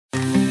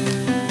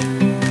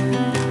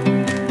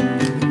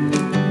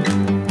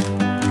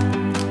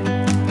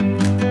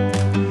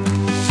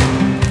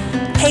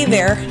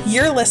there,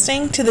 you're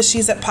listening to the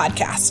She's Up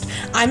podcast.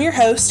 I'm your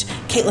host,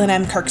 Caitlin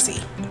M. Kirksey.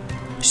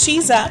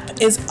 She's Up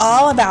is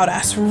all about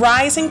us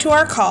rising to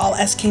our call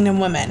as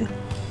Kingdom women.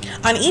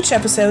 On each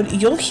episode,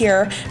 you'll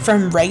hear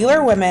from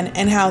regular women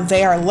and how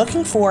they are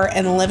looking for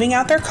and living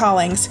out their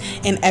callings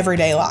in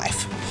everyday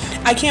life.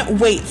 I can't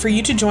wait for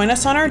you to join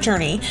us on our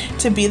journey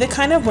to be the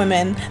kind of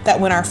women that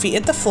when our feet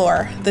hit the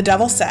floor, the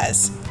devil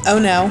says, "Oh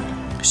no,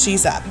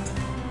 she's up."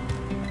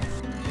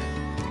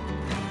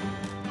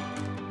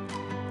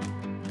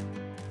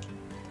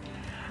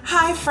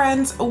 Hi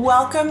friends,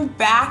 welcome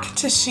back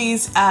to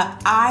She's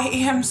Up. I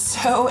am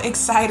so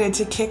excited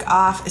to kick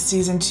off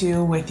season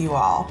 2 with you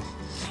all.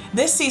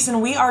 This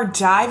season we are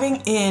diving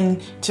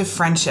into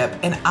friendship,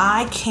 and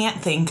I can't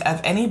think of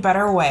any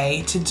better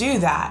way to do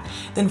that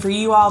than for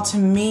you all to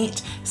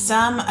meet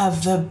some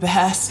of the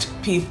best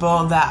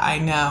people that I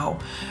know.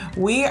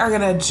 We are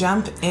going to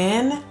jump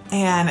in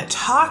and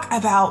talk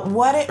about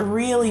what it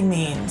really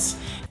means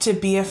to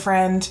be a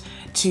friend,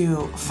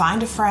 to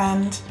find a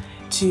friend,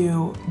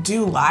 to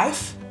do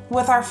life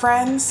with our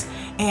friends,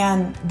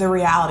 and the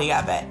reality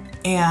of it.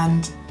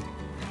 And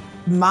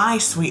my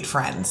sweet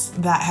friends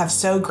that have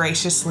so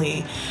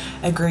graciously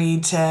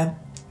agreed to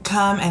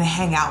come and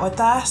hang out with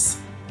us.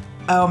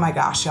 Oh my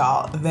gosh,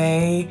 y'all,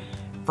 they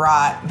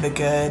brought the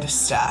good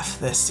stuff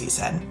this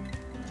season.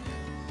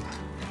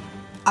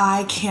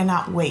 I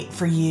cannot wait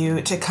for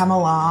you to come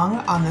along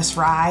on this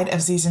ride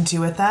of season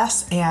 2 with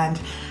us, and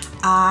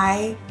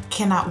I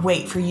cannot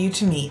wait for you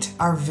to meet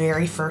our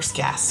very first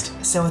guest.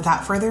 So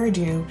without further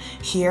ado,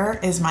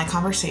 here is my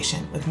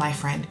conversation with my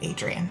friend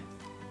Adrienne.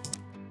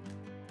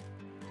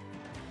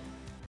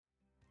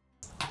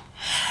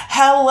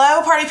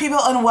 Hello, party people,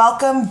 and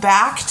welcome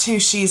back to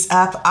She's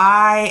Up.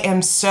 I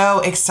am so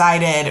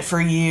excited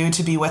for you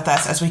to be with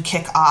us as we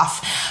kick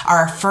off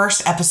our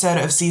first episode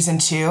of season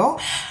 2.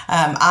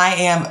 I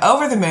am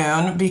over the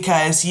moon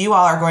because you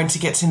all are going to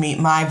get to meet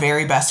my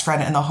very best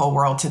friend in the whole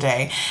world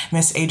today,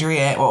 Mrs.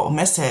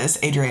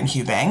 Adrienne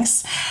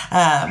Hughbanks.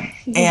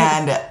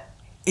 And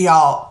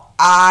y'all,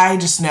 I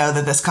just know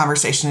that this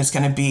conversation is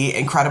going to be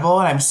incredible,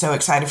 and I'm so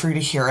excited for you to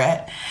hear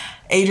it.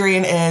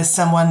 Adrienne is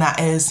someone that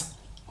is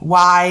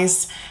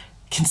wise,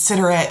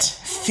 considerate,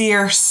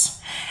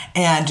 fierce,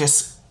 and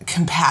just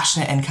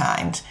compassionate and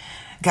kind.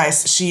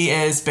 Guys, she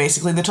is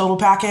basically the total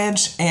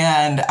package,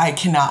 and I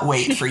cannot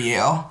wait for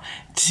you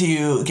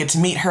to get to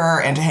meet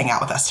her and to hang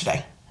out with us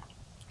today.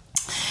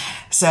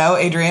 So,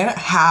 Adrienne,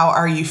 how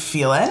are you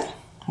feeling?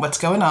 What's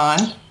going on?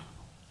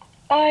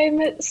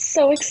 I'm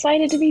so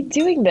excited to be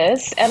doing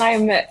this, and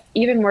I'm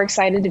even more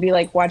excited to be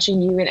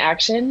watching you in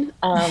action.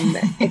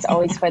 It's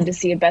always fun to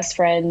see a best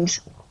friend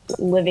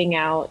living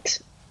out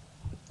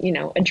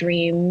a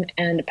dream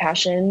and a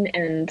passion,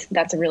 and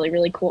that's a really,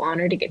 really cool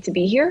honor to get to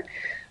be here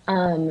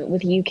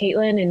with you,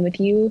 Caitlin, and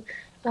with you,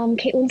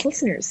 Caitlin's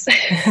listeners.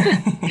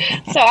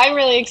 So I'm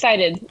really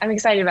excited. I'm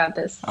excited about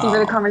this. See where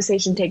the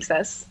conversation takes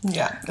us.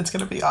 Yeah, it's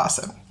going to be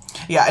awesome.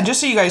 Yeah, and just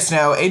so you guys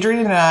know, Adrienne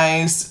and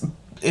I's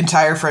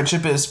entire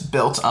friendship is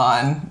built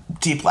on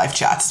deep life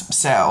chats.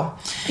 So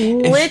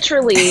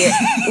literally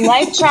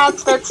life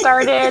chats that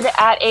started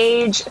at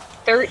age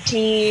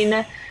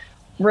 13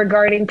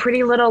 regarding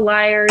Pretty Little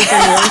Liars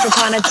and Once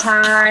Upon a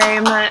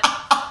Time.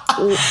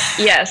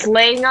 Yes,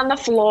 laying on the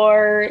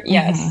floor.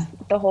 Yes,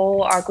 the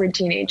whole awkward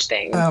teenage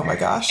thing. Oh my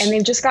gosh. And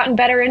they've just gotten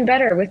better and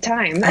better with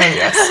time. Oh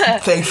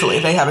yes, thankfully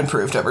they have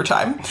improved over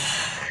time.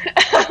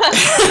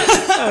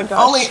 Oh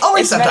gosh.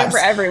 Only it's sometimes. Better for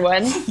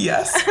everyone.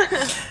 Yes.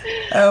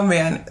 Oh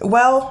man.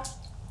 Well,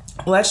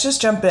 let's just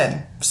jump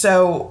in.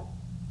 So,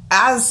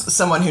 as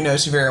someone who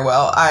knows you very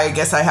well, I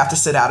guess I have to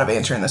sit out of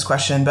answering this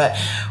question, but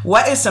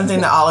what is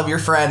something that all of your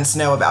friends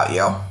know about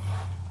you?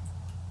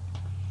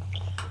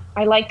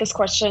 I like this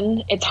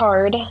question. It's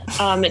hard.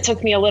 It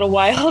took me a little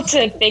while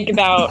to think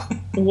about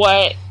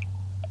what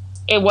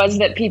it was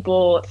that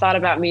people thought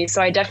about me.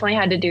 So I definitely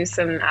had to do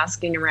some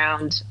asking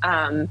around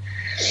and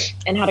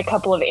had a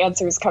couple of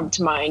answers come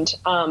to mind.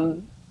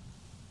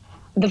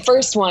 The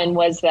first one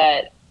was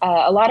that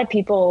a lot of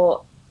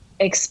people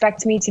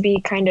expect me to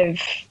be kind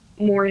of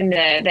more in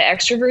the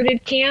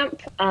extroverted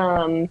camp.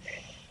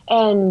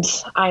 And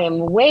I am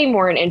way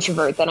more an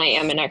introvert than I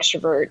am an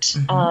extrovert.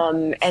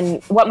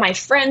 And what my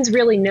friends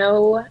really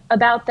know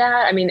about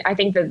that, I mean, I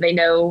think that they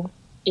know,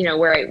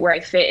 where I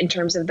fit in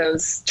terms of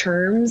those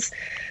terms.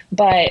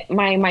 But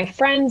my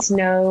friends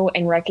know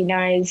and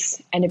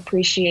recognize and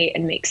appreciate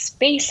and make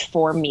space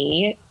for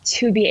me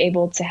to be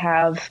able to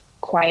have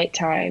quiet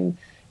time,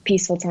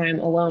 peaceful time,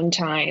 alone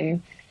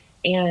time,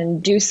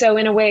 and do so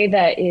in a way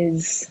that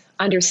is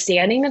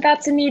understanding that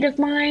that's a need of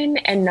mine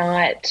and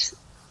not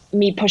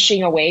me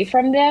pushing away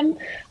from them,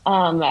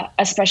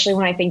 especially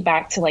when I think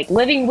back to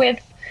living with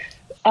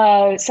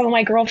some of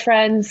my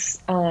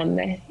girlfriends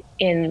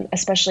in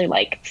especially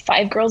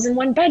 5 girls in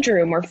one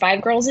bedroom or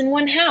 5 girls in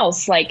one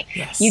house.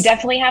 Yes. You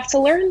definitely have to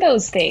learn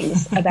those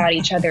things about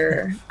each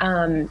other.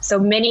 So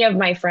many of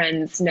my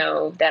friends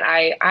know that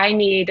I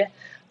need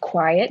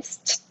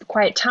quiet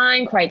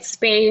time, quiet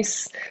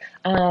space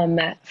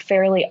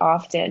fairly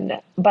often.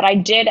 But I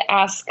did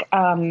ask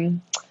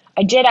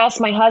I did ask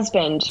my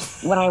husband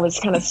when I was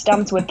kind of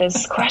stumped with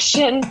this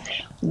question,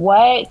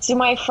 what do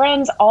my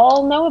friends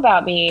all know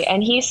about me?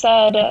 And he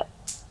said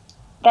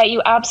that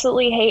you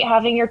absolutely hate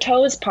having your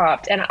toes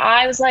popped. And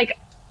I was like,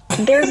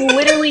 there's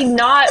literally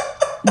not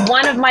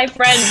one of my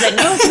friends that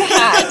knows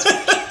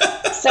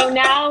that. So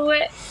now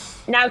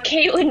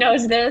Caitlin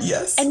knows this,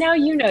 yes. And now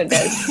you know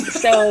this.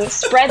 So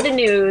spread the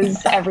news,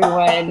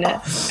 everyone.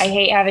 I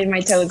hate having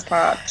my toes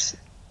popped.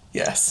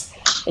 Yes.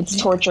 It's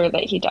torture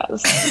that he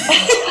does.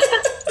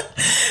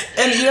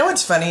 And you know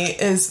what's funny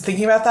is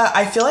thinking about that,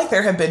 I feel like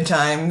there have been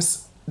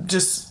times,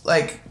 just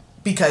like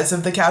because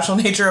of the casual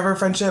nature of our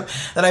friendship,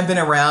 that I've been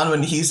around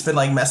when he's been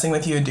like messing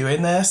with you and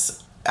doing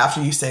this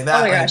after you say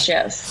that. Oh my like, gosh,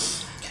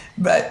 yes.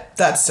 But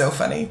that's so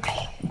funny.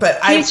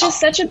 But he's just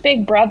such a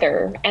big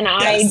brother, and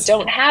yes. I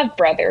don't have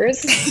brothers,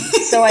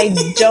 so I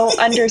don't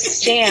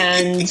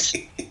understand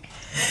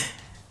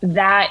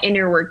that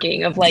inner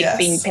working of like yes.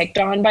 being picked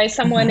on by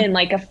someone in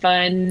like a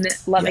fun,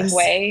 loving yes.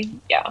 way.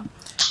 Yeah.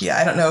 Yeah,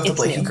 I don't know if the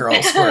Blakey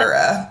girls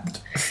were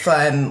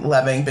fun,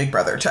 loving big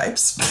brother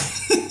types.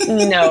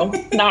 No,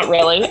 not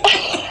really.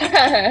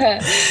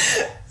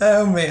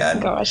 Oh, man.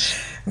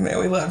 Gosh. Man,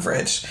 we love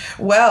Rich.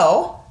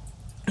 Well,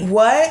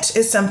 what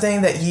is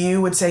something that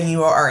you would say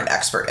you are an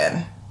expert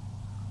in?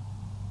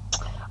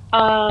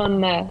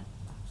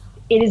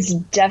 It is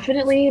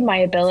definitely my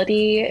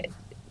ability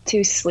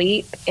to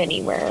sleep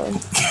anywhere.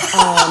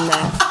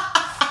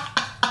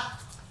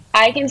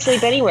 I can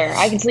sleep anywhere.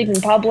 I can sleep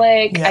in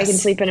public. Yes. I can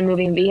sleep in a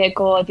moving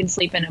vehicle. I can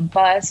sleep in a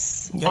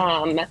bus.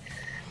 Yep.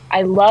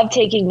 I love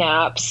taking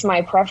naps.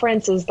 My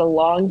preference is the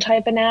long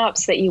type of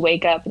naps that you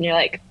wake up and you're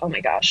like, oh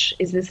my gosh,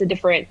 is this a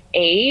different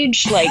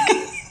age? Like,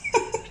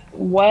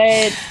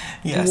 what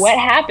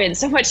happened?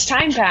 So much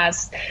time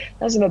passed.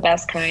 Those are the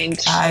best kind.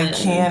 I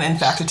can, in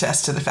fact,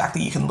 attest to the fact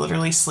that you can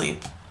literally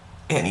sleep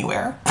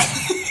anywhere.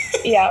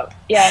 Yeah.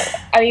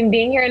 I mean,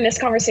 being here in this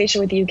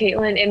conversation with you,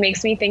 Caitlin, it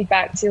makes me think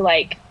back to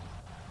like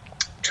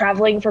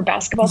traveling for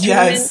basketball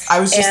tournaments. Yes, I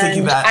was just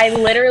thinking that. I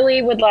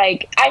literally would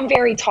I'm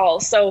very tall,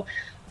 so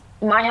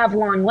I have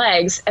long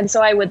legs, and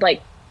so I would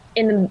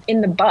in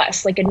the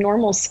bus, like a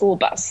normal school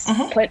bus,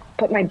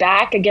 put my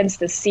back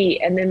against the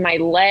seat, and then my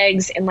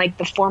legs in like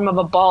the form of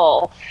a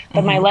ball,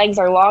 but my legs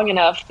are long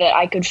enough that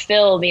I could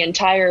fill the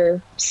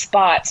entire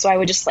spot. So I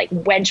would just like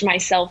wedge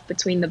myself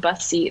between the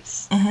bus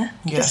seats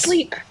to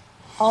sleep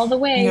all the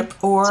way to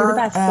the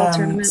basketball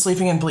tournament.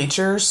 Sleeping in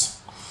bleachers.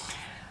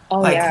 Oh,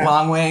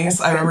 long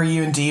ways. I remember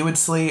you and Dee would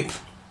sleep.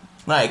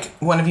 Like,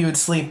 one of you would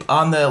sleep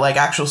on the,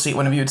 actual seat.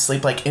 One of you would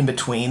sleep, in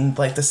between,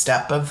 the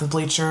step of the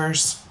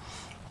bleachers.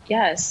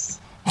 Yes.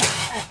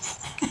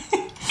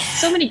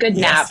 So many good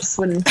naps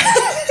when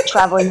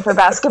traveling for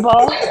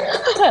basketball.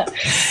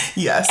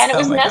 Yes. And it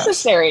was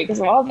necessary because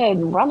of all the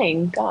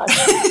running. Gosh.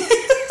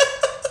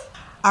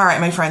 All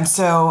right, my friend.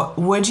 So,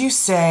 would you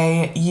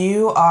say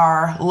you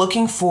are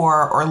looking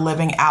for or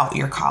living out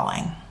your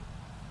calling?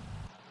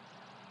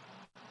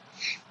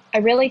 I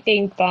really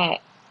think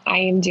that I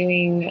am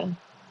doing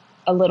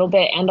a little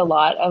bit and a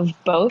lot of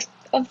both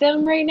of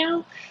them right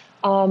now.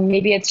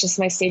 Maybe it's just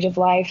my stage of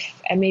life,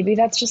 and maybe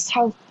that's just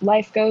how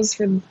life goes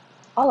for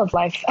all of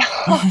life.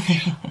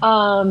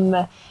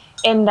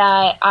 In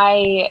that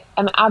I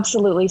am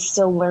absolutely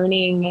still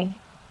learning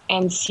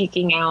and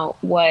seeking out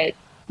what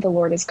the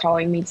Lord is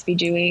calling me to be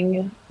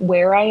doing,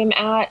 where I am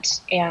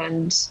at,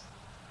 and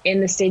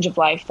in the stage of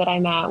life that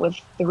I'm at with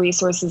the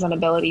resources and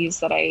abilities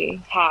that I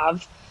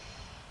have.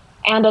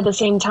 And at the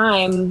same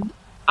time,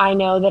 I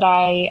know that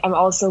I am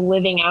also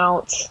living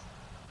out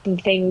the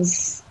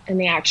things and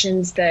the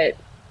actions that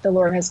the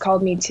Lord has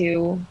called me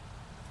to,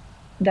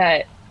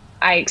 that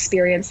I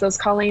experienced those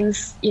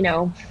callings,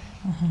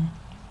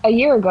 a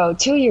year ago,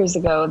 2 years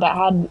ago,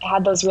 that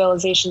had those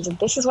realizations of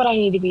this is what I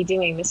need to be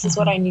doing. This is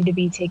what I need to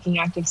be taking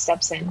active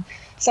steps in.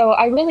 So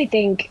I really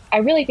think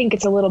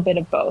it's a little bit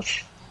of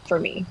both for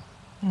me.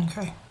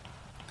 Okay.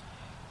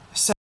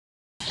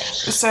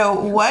 So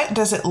what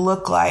does it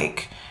look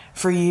like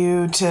for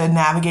you to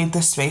navigate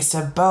the space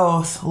of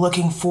both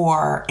looking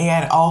for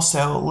and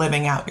also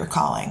living out your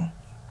calling?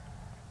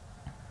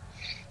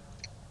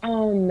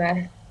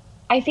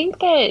 I think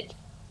that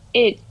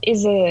it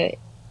is a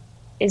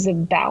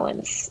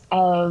balance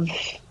of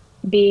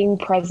being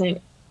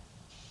present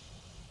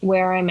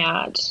where I'm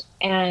at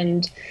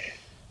and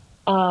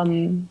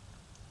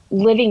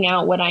living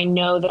out what I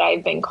know that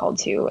I've been called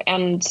to.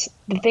 And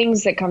the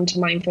things that come to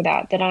mind for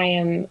that I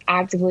am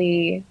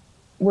actively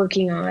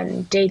working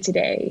on day to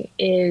day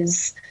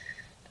is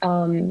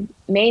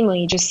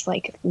mainly just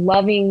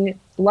loving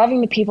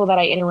the people that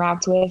I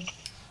interact with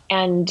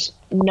and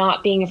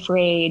not being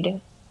afraid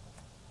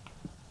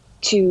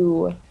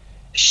to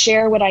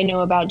share what I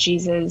know about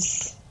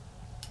Jesus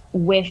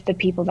with the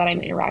people that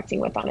I'm interacting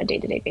with on a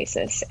day-to-day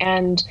basis.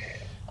 And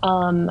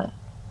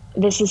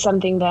this is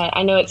something that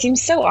I know it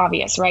seems so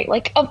obvious, right?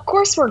 Of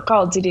course we're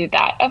called to do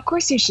that. Of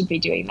course you should be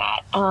doing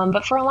that.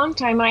 But for a long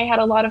time, I had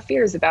a lot of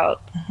fears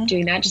about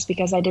doing that just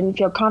because I didn't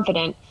feel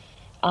confident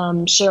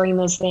sharing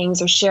those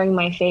things or sharing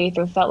my faith,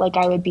 or felt like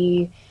I would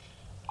be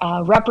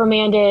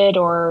reprimanded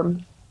or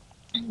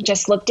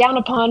just looked down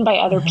upon by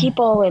other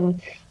people.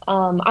 And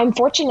I'm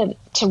fortunate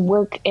to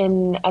work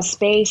in a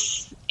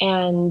space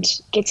and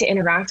get to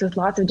interact with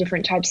lots of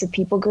different types of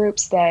people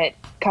groups that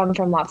come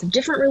from lots of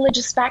different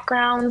religious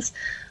backgrounds,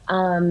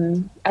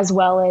 as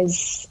well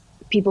as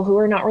people who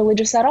are not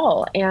religious at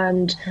all.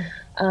 And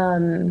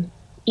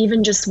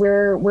even just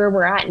where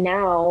we're at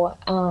now,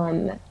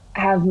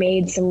 have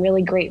made some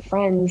really great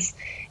friends.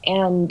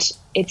 And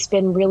it's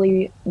been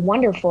really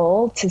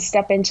wonderful to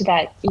step into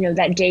that,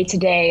 that day to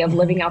day of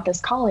living out this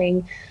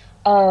calling,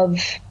 of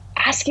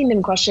asking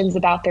them questions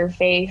about their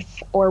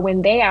faith, or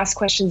when they ask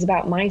questions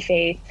about my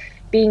faith,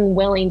 being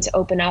willing to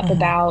open up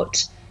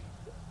about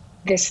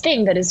this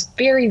thing that is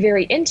very,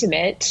 very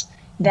intimate,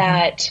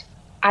 that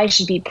I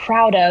should be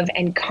proud of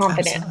and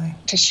confident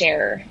to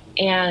share.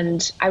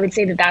 And I would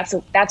say that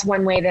that's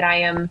one way that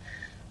I am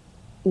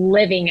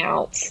living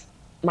out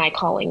my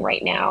calling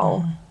right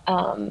now.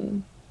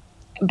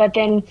 But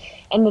then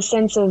in the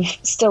sense of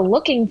still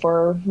looking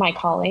for my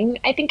calling,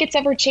 I think it's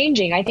ever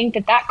changing. I think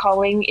that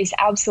calling is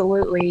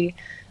absolutely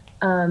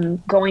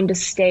going to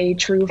stay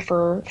true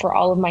for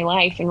all of my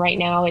life. And right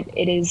now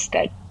it is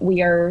that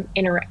we are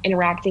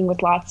interacting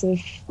with lots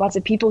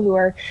of people who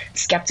are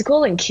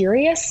skeptical and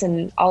curious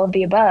and all of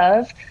the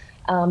above,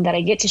 that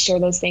I get to share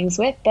those things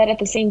with. But at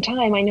the same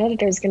time, I know that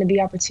there's going to be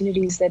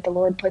opportunities that the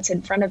Lord puts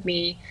in front of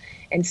me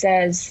and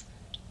says,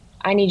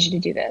 I need you to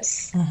do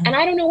this. And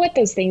I don't know what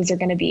those things are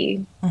going to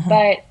be,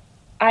 but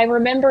I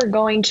remember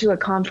going to a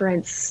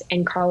conference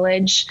in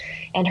college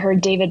and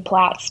heard David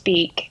Platt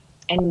speak,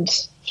 and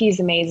he's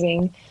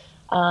amazing.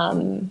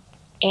 And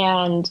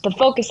the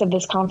focus of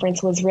this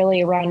conference was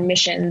really around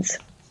missions.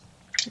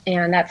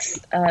 And that's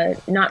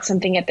not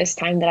something at this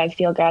time that I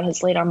feel God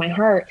has laid on my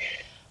heart.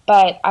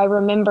 But I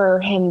remember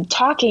him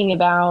talking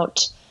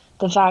about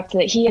the fact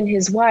that he and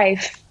his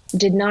wife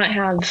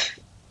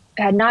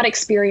had not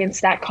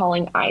experienced that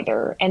calling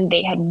either. And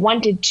they had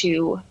wanted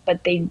to,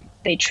 but they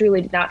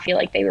truly did not feel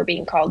like they were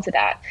being called to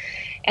that.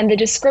 And the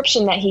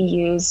description that he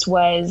used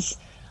was,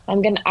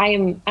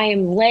 I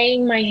am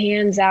laying my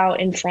hands out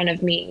in front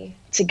of me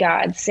to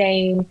God,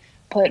 saying,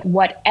 put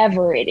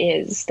whatever it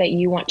is that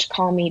you want to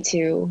call me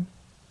to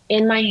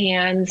in my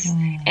hands,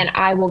 and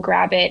I will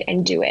grab it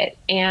and do it.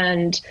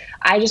 And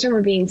I just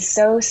remember being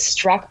so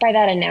struck by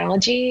that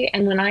analogy.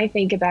 And when I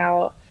think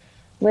about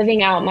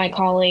living out my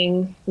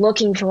calling,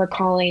 looking for a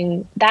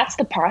calling, that's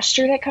the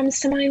posture that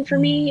comes to mind for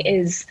me.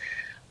 Is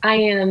I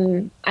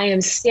am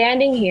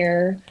standing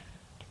here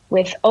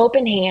with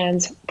open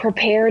hands,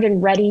 prepared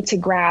and ready to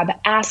grab,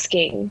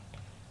 asking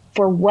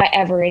for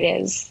whatever it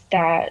is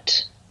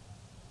that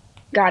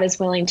God is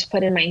willing to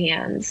put in my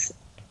hands,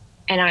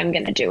 and I'm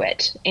going to do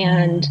it.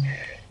 And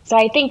so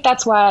I think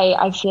that's why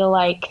I feel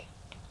like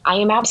I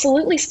am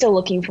absolutely still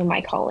looking for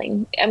my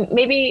calling.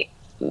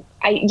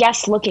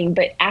 Yes, looking,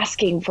 but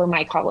asking for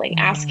my calling,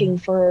 asking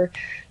for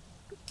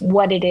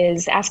what it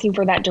is, asking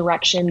for that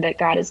direction that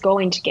God is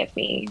going to give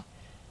me.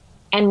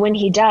 And when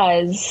he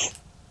does,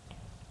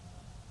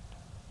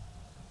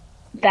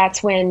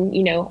 that's when,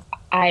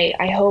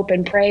 I hope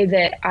and pray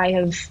that I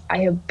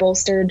have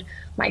bolstered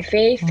my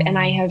faith, and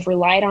I have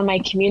relied on my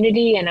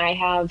community, and I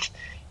have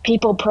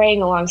people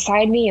praying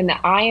alongside me, and that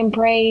I am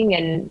praying,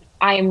 and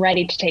I am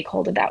ready to take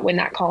hold of that when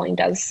that calling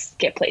does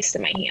get placed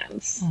in my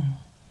hands.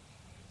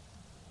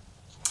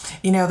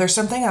 There's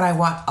something that I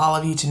want all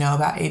of you to know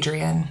about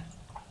Adrienne.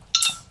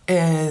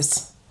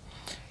 Adrienne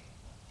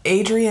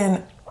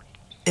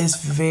is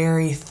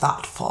very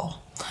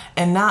thoughtful,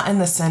 and not in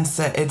the sense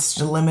that it's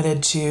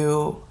limited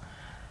to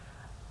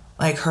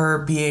like her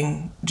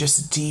being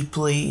just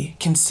deeply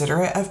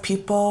considerate of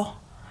people,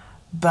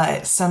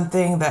 but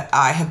something that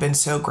I have been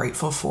so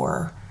grateful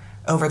for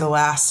over the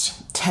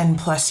last 10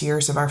 plus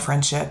years of our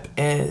friendship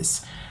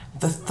is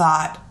the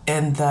thought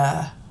and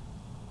the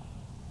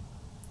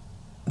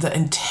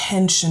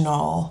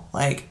intentional,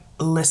 like,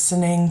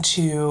 listening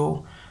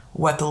to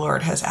what the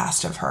Lord has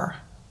asked of her.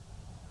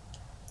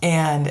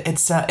 And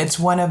it's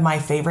one of my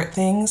favorite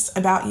things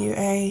about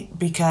you,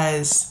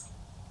 because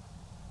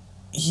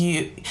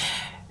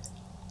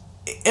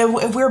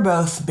we're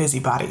both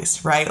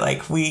busybodies, right?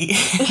 Like we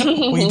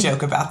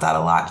joke about that a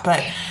lot,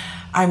 but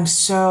I'm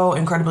so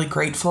incredibly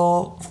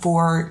grateful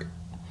for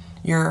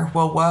your,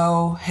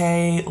 whoa,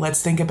 hey,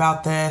 let's think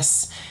about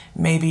this,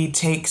 maybe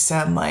take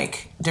some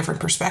like different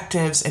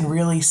perspectives and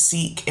really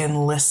seek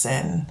and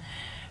listen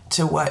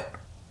to what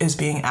is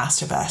being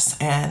asked of us.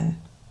 And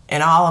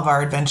in all of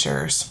our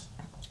adventures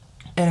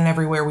and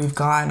everywhere we've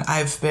gone,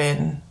 I've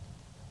been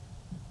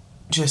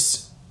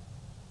just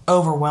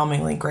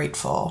overwhelmingly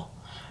grateful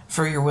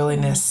for your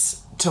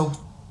willingness to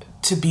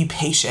be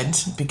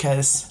patient,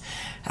 because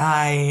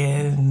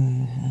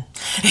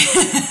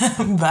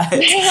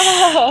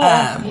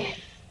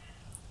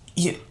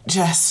you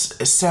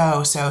just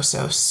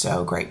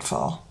so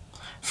grateful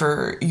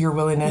for your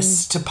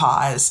willingness to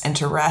pause and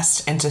to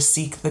rest and to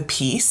seek the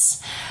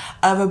peace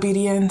of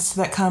obedience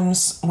that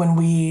comes when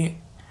we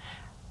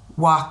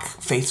walk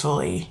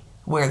faithfully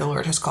where the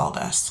Lord has called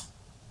us,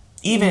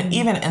 even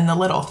in the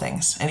little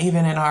things and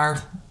even in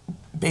our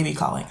baby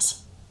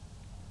callings.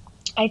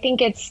 I think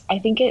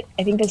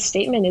the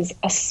statement is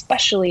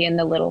especially in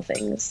the little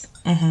things.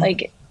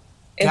 Like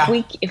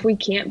Yeah. if we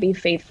can't be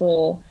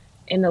faithful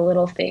in the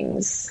little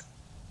things,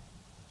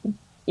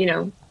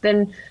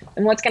 then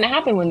and what's going to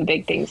happen when the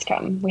big things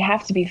come? We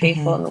have to be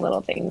faithful in the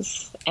little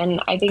things.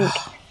 And I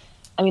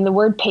mean, the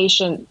word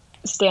patient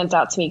stands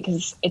out to me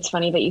because it's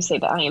funny that you say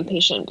that I am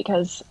patient,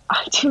 because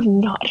I do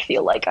not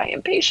feel like I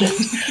am patient.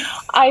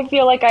 I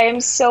feel like I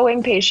am so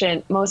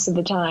impatient most of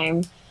the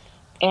time.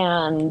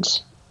 And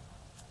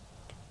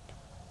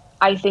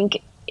I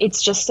think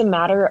it's just a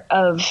matter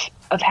of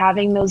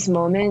having those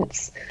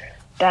moments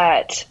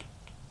that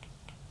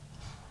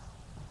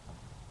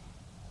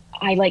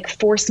I like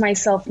force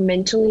myself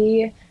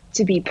mentally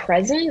to be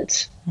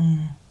present,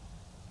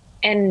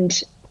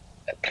 and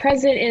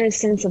present in a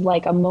sense of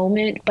like a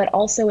moment, but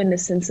also in the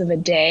sense of a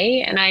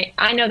day. And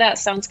I know that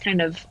sounds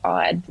kind of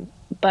odd,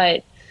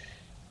 but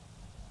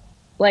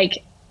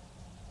like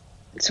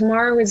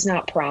tomorrow is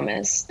not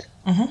promised.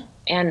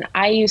 And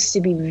I used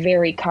to be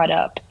very caught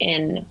up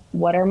in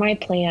what are my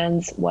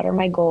plans, what are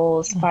my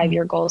goals,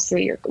 5-year goals,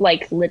 3-year,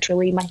 like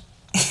literally my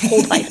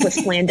whole life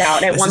was planned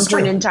out at one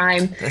point in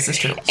time. This is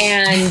true.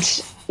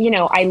 And,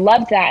 I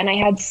loved that. And I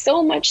had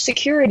so much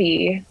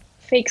security,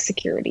 fake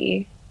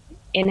security,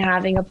 in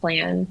having a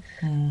plan.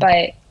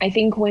 But I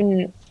think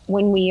when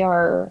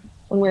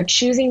we're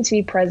choosing to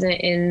be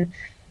present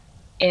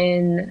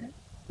in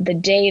the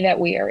day that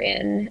we are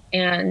in,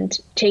 and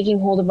taking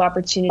hold of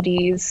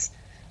opportunities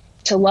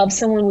to love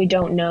someone we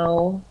don't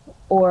know,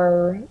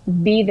 or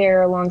be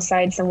there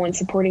alongside someone,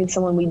 supporting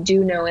someone we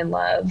do know and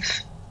love,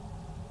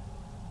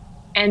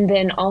 and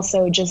then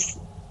also just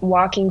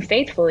walking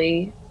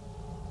faithfully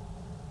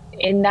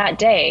in that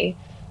day,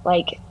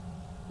 like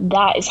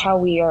that is how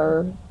we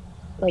are,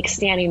 like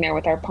standing there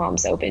with our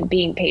palms open,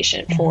 being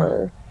patient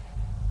for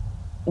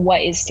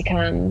what is to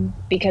come,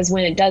 because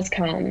when it does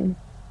come,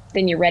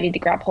 then you're ready to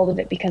grab hold of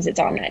it because it's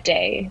on that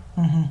day.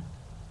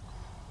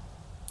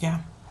 Yeah.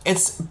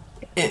 It's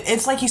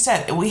like you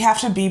said, we have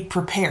to be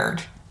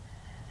prepared.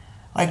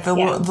 Like the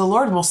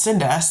Lord will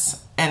send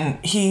us,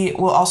 and he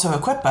will also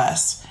equip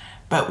us,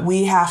 but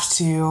we have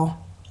to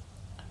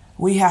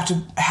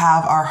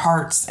have our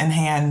hearts and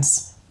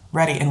hands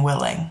ready and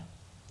willing.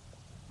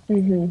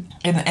 And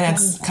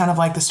it's kind of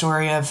like the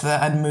story of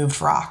the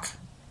unmoved rock,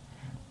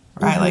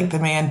 right? Like the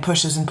man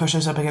pushes and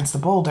pushes up against the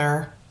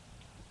boulder,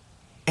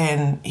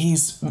 and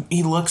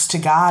he looks to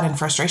God in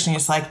frustration.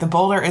 He's like, the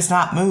boulder is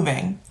not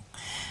moving.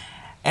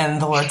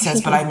 And the Lord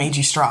says, but I made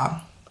you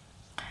strong.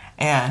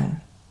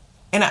 And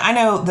I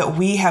know that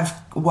we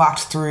have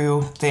walked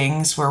through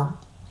things where,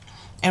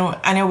 and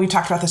I know we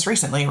talked about this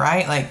recently,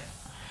 right? Like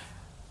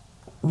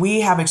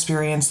we have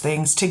experienced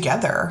things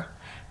together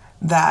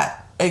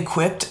that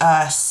equipped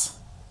us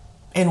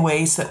in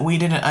ways that we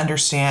didn't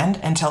understand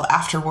until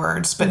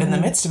afterwards. But in the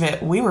midst of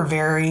it, we were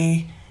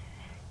very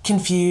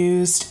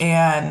confused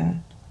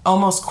and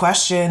almost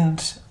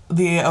questioned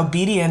the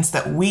obedience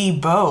that we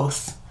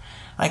both,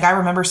 like I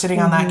remember sitting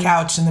on that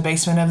couch in the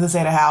basement of the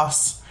Zeta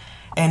house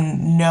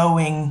and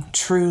knowing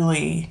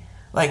truly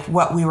like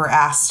what we were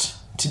asked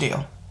to do.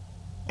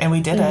 And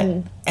we did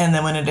it. And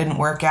then when it didn't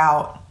work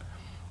out,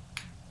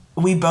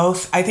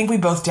 I think we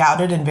both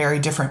doubted in very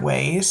different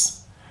ways.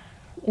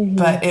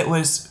 But it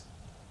was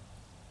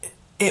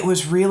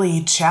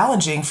really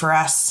challenging for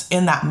us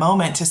in that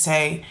moment to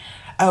say,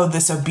 oh,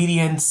 this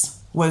obedience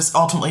was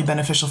ultimately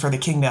beneficial for the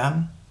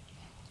kingdom.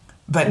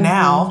 But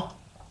now,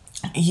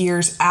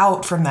 years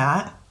out from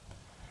that,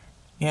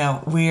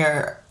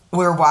 we're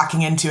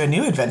walking into a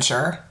new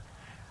adventure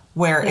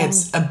where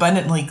it's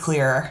abundantly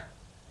clear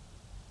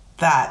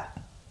that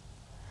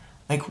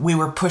like we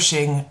were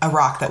pushing a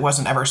rock that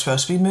wasn't ever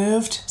supposed to be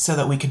moved so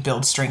that we could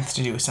build strength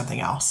to do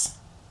something else.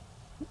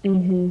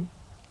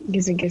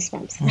 Gives me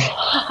goosebumps.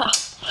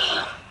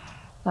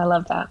 I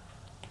love that.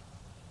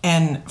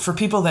 And for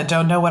people that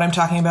don't know what I'm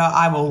talking about,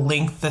 I will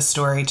link the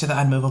story to the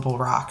unmovable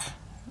rock.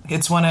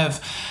 It's one of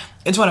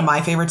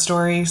my favorite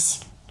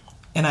stories,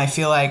 and I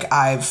feel like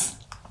I've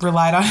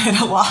relied on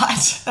it a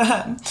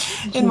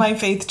lot in my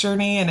faith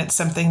journey, and it's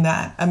something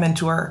that a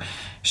mentor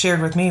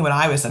shared with me when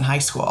I was in high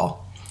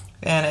school.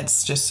 And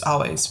it's just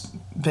always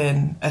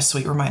been a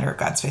sweet reminder of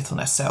God's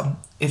faithfulness. So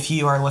if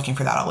you are looking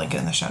for that, I'll link it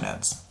in the show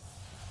notes.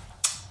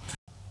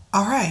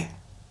 All right.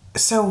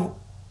 So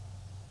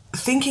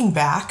thinking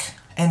back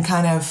and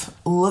kind of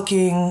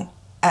looking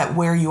at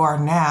where you are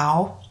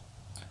now,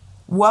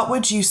 what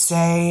would you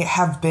say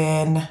have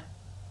been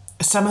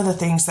some of the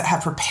things that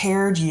have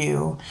prepared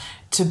you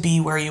to be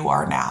where you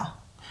are now?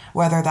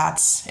 Whether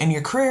that's in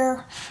your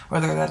career,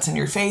 whether that's in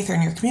your faith or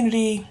in your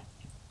community,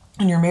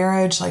 in your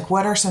marriage, like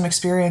what are some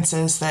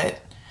experiences that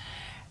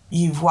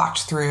you've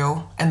walked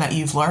through and that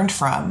you've learned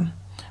from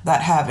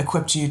that have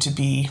equipped you to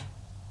be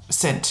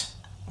sent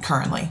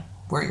currently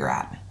where you're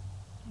at?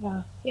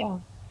 Yeah.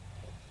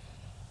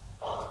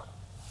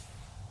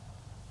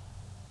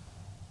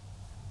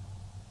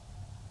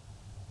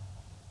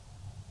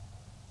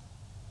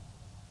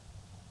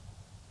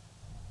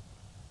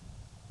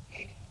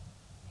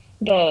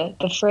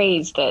 The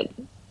phrase that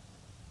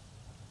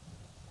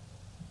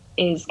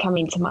is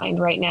coming to mind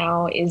right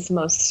now is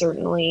most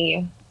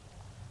certainly,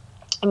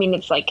 I mean,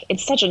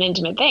 it's such an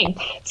intimate thing.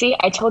 See,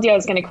 I told you I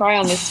was going to cry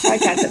on this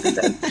podcast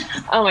episode.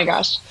 Oh my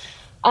gosh.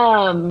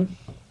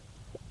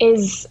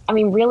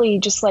 Really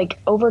just like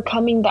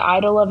overcoming the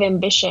idol of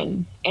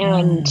ambition.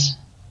 And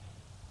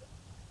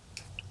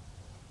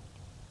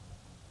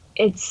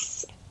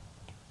it's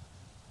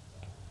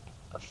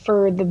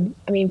for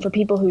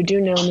people who do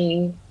know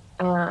me,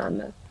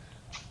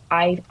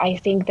 I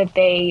think that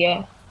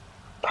they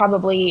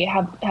probably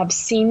have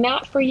seen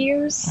that for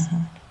years.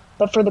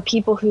 But for the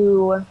people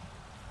who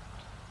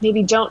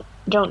maybe don't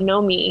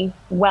know me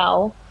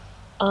well,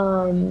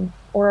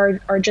 or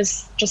are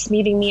just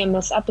meeting me in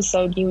this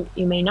episode, you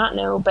may not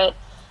know, but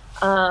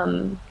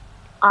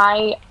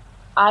I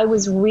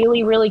was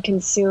really, really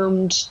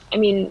consumed. I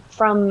mean,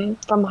 from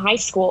high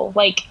school,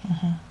 like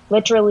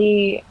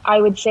literally,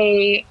 I would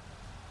say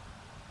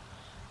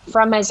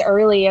from as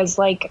early as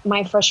like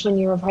my freshman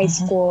year of high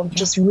school,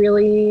 just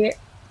really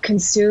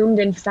consumed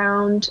and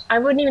found, I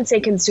wouldn't even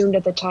say consumed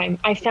at the time.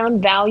 I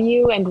found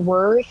value and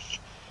worth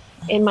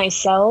in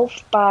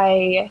myself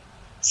by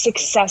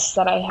success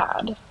that I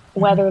had,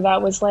 whether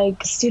that was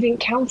like student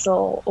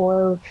council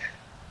or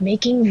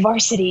making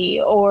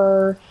varsity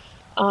or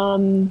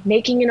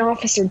making an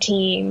officer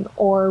team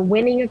or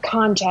winning a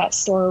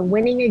contest or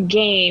winning a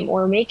game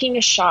or making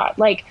a shot.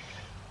 Like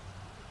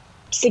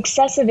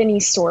success of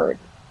any sort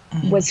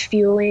was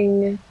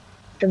fueling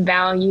the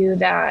value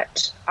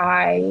that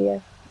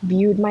I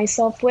viewed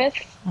myself with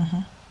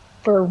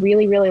for a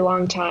really, really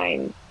long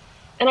time.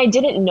 And I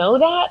didn't know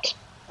that,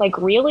 like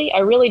I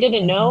really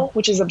didn't know,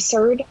 which is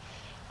absurd,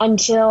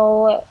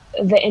 until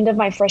the end of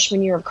my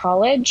freshman year of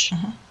college.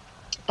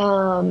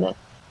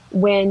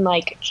 When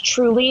like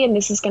truly, and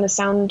this is going to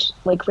sound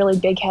like really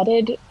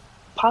big-headed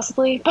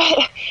possibly,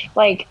 but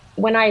like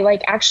when I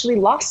like actually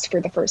lost for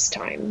the first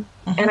time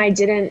and I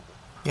didn't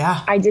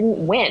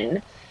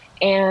win.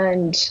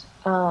 And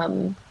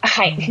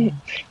I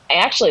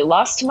actually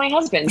lost to my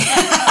husband,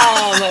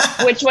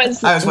 which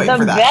was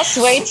the best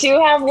way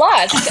to have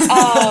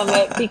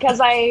lost,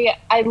 because I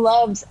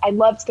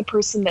loved the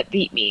person that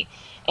beat me,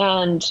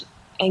 and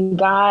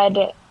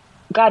God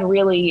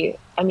really,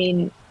 I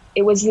mean,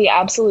 it was the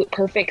absolute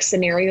perfect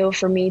scenario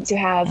for me to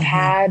have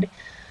had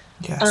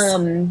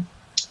an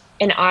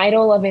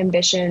idol of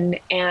ambition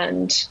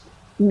and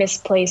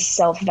misplaced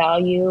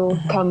self-value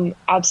come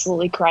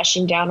absolutely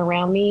crashing down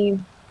around me.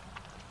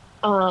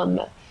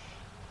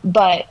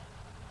 But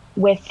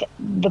with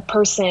the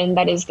person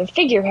that is the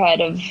figurehead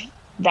of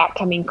that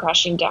coming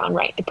crashing down,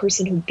 right? The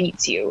person who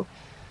beats you,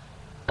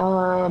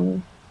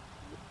 who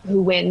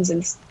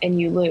wins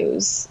and you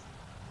lose.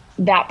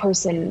 That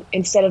person,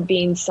 instead of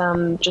being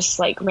some just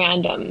like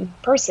random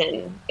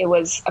person, it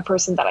was a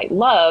person that I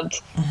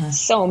loved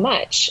so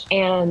much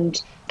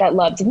and that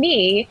loved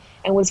me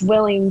and was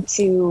willing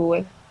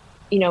to,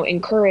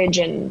 encourage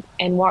and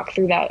walk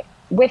through that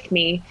with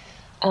me.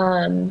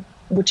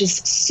 Which is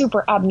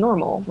super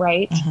abnormal,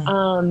 right?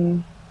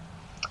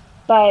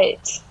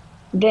 But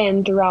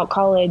then throughout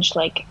college,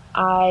 like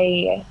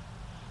I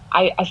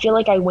feel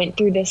like I went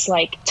through this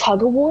like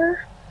tug of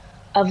war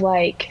of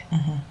like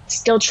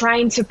still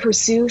trying to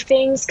pursue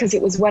things because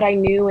it was what I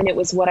knew and it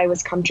was what I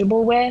was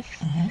comfortable with.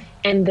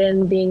 And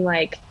then being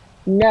like,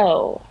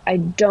 no, I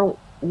don't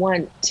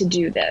want to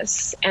do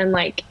this. And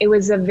like, it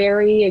was a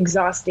very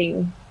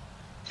exhausting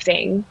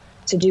thing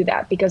to do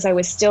that because I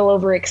was still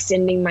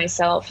overextending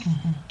myself,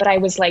 but I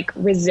was like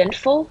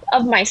resentful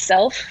of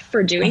myself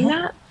for doing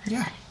that.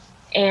 Yeah.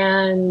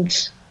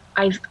 And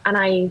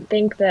I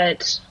think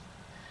that,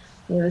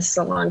 this is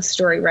a long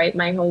story, right?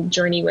 My whole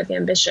journey with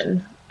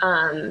ambition,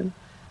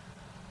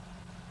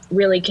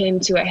 really came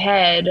to a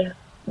head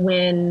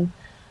when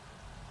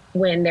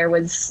there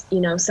was,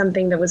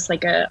 something that was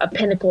like a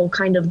pinnacle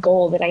kind of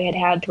goal that I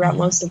had throughout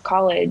most of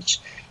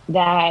college,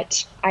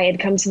 that I had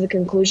come to the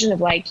conclusion of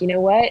like, you know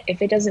what,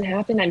 if it doesn't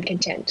happen, I'm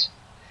content.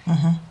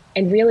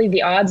 And really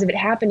the odds of it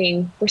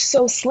happening were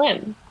so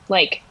slim,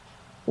 like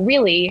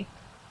really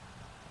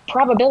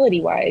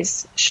probability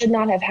wise should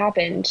not have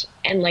happened.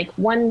 And like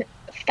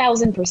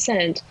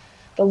 1000%,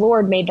 the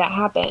Lord made that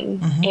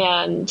happen.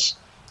 And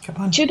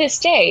to this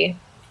day,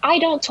 I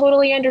don't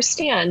totally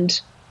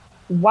understand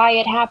why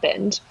it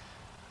happened.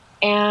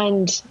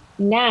 And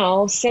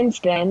now, since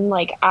then,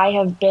 like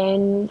I've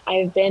been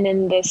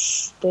in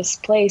this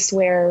place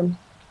where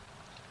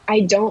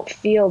I don't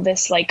feel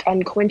this like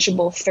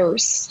unquenchable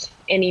thirst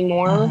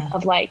anymore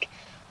of like,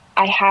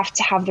 I have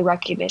to have the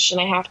recognition.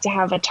 I have to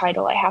have a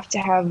title. I have to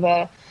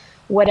have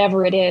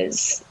whatever it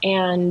is.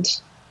 And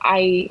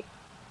I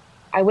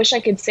wish I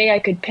could say I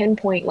could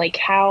pinpoint like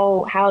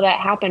how that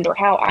happened or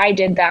how I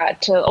did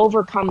that to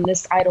overcome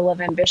this idol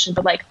of ambition.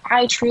 But like,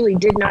 I truly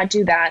did not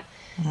do that.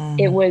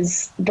 It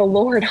was the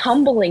Lord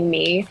humbling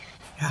me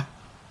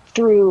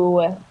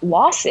through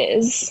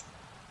losses,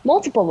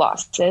 multiple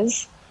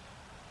losses,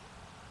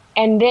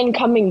 and then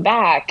coming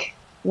back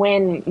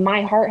when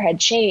my heart had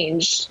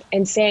changed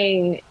and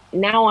saying,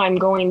 now I'm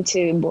going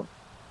to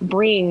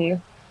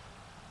bring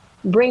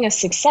a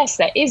success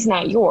that is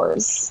not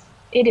yours.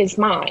 it is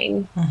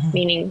mine,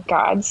 meaning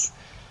God's.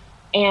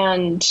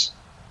 And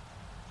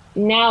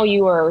now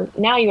you are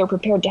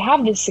prepared to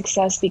have this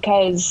success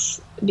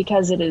because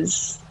it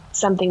is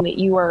something that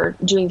you are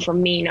doing for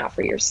me, not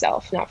for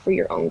yourself, not for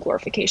your own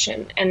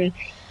glorification. And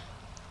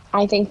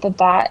I think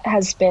that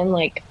has been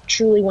like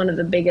truly one of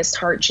the biggest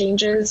heart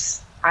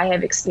changes I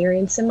have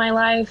experienced in my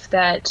life.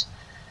 That,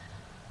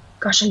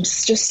 gosh, I'm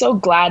just so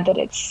glad that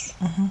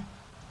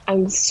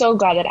I'm so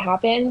glad that it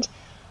happened.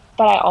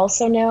 But I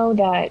also know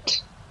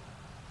that,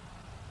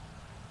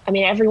 I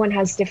mean, everyone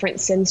has different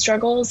sin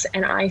struggles.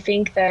 And I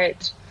think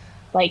that,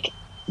 like,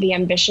 the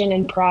ambition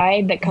and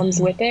pride that comes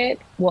with it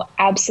will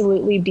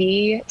absolutely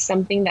be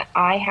something that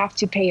I have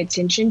to pay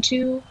attention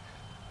to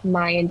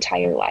my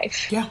entire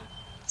life. Yeah.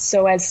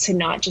 So as to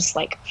not just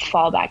like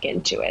fall back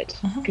into it,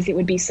 because it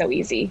would be so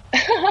easy.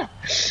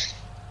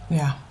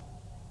 Yeah.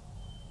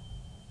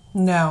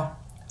 No,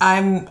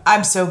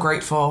 I'm so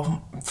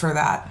grateful for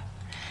that.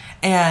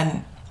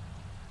 And,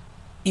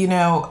 you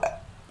know,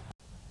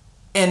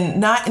 and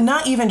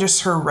not even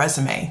just her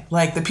resume.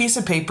 Like, the piece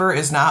of paper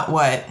is not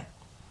what,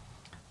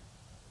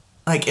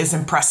 like, is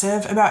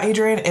impressive about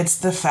Adrienne. It's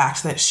the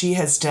fact that she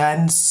has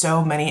done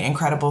so many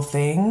incredible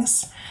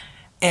things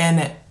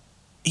and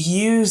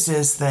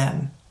uses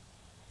them,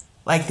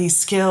 like these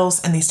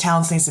skills and these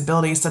talents and these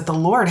abilities that the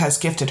Lord has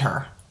gifted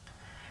her.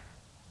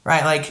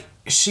 Right? Like,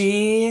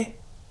 she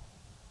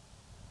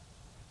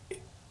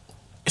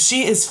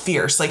is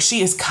fierce. Like,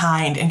 she is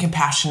kind and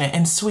compassionate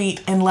and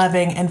sweet and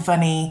loving and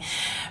funny,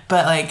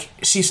 but, like,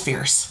 she's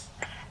fierce.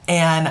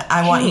 And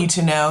I want you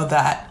to know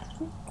that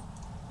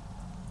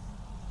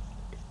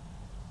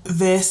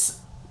this,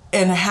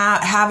 and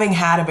having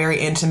had a very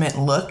intimate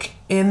look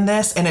in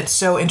this, and it's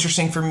so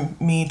interesting for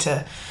me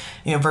to,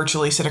 you know,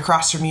 virtually sit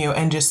across from you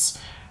and just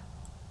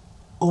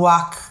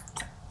walk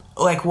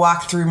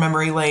through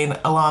memory lane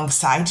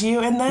alongside you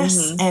in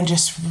this, and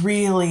just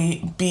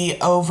really be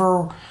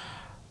overwhelmed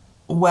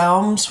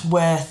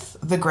with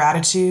the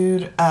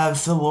gratitude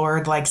of the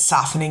Lord, like,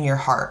 softening your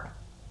heart.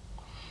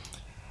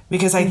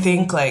 Because I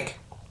think, like,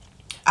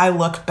 I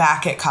look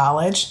back at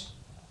college,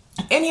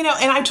 and, you know,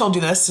 and I told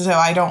you this, so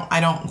I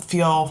don't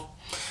feel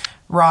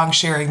wrong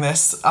sharing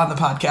this on the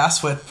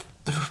podcast with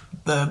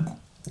the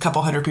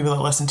couple hundred people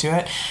that listen to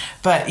it.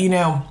 But, you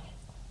know,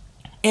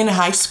 in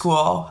high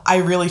school, I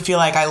really feel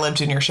like I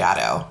lived in your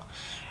shadow.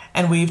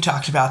 And we've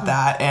talked about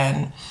that.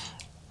 And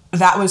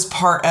that was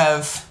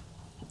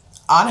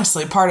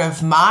honestly, part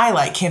of my,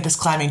 like, campus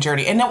climbing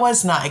journey. And it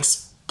was not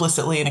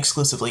explicitly and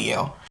exclusively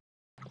you.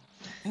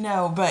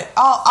 No, but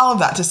all of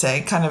that to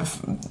say, kind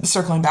of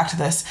circling back to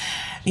this,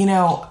 you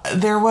know,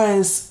 there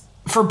was,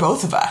 for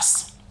both of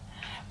us,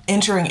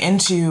 entering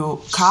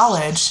into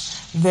college,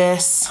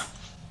 this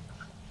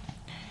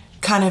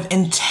kind of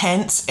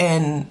intense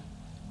and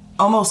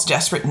almost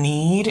desperate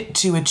need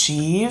to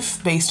achieve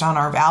based on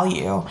our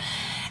value.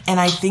 And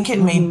I think it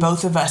made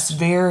both of us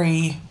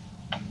very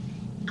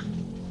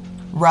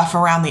rough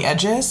around the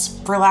edges,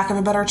 for lack of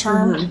a better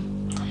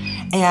term.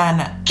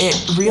 And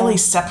it really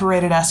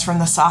separated us from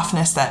the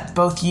softness that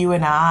both you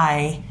and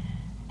I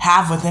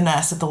have within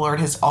us, that the Lord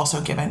has also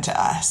given to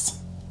us.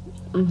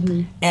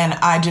 And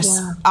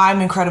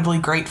I'm incredibly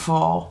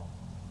grateful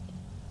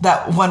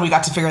that, one, we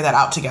got to figure that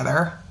out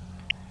together,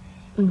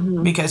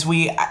 because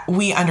we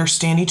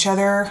understand each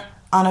other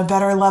on a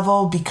better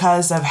level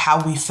because of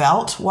how we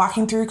felt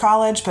walking through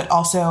college, but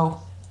also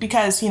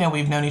because, you know,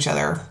 we've known each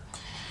other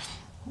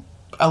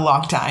a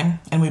long time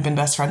and we've been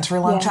best friends for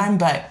a long time.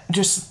 But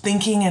just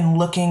thinking and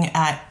looking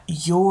at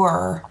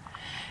your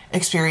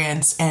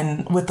experience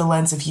and with the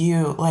lens of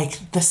you,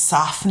 like, the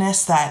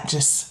softness that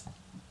just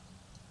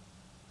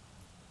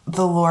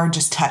the Lord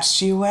just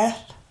touched you with,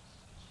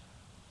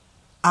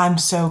 I'm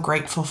so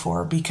grateful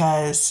for,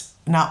 because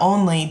not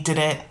only did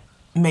it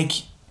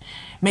make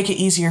it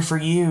easier for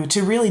you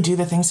to really do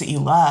the things that you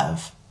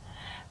love,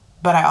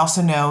 but I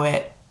also know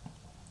it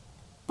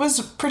was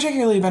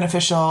particularly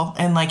beneficial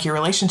in, like, your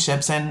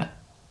relationships and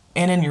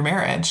in your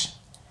marriage.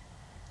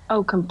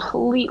 Oh,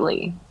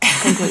 completely.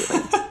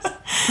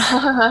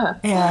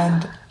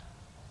 And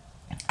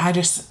I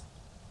just,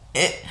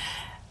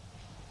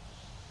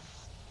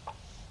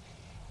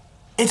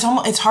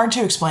 it's hard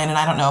to explain, and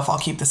I don't know if I'll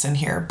keep this in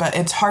here, but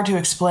it's hard to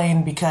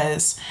explain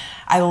because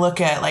I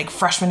look at, like,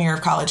 freshman year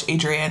of college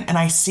Adrienne, and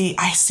I see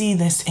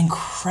this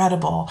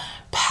incredible,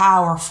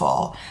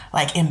 powerful,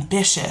 like,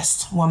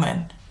 ambitious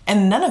woman.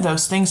 And none of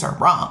those things are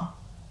wrong.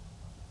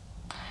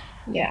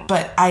 Yeah.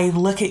 But I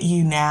look at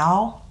you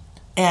now,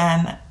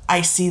 and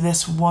I see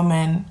this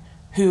woman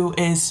who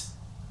is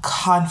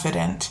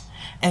confident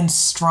and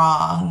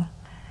strong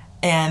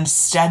and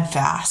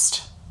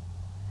steadfast.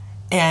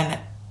 And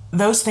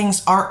those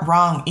things aren't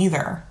wrong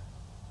either.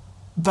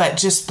 But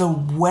just the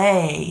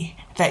way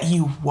that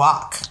you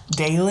walk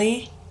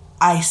daily,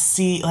 I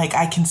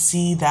can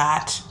see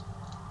that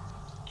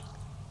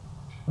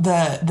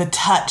the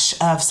touch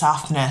of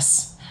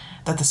softness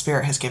that the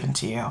Spirit has given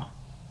to you.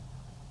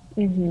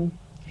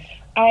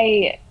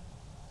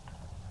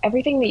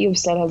 Everything that you've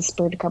said has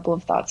spurred a couple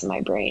of thoughts in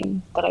my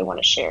brain that I want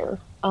to share.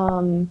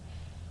 One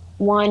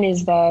One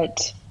is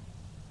that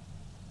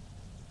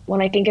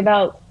when I think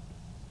about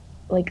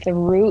like the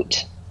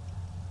root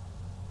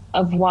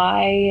of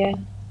why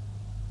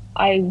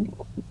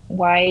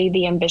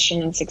the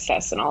ambition and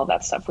success and all of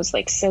that stuff was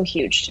like so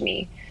huge to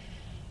me,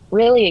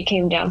 really it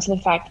came down to the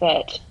fact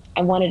that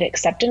I wanted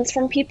acceptance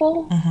from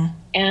people.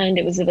 And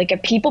it was like a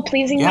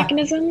people-pleasing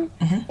mechanism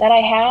that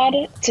I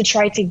had to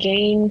try to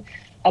gain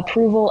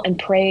approval and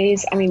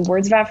praise. I mean,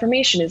 words of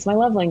affirmation is my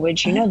love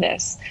language. You know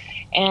this.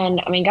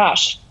 And I mean,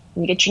 gosh,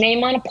 you get your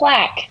name on a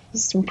plaque,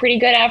 some pretty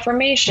good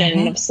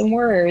affirmation of some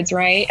words,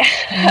 right?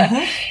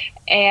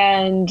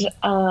 And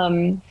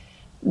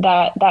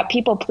that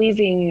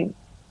people-pleasing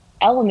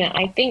element,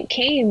 I think,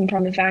 came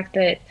from the fact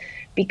that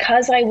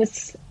because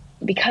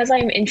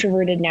I'm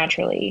introverted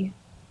naturally,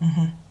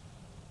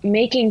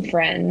 making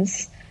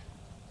friends,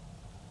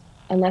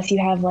 unless you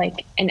have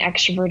like an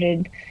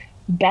extroverted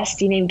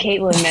bestie named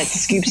Caitlin that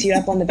scoops you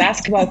up on the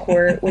basketball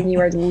court when you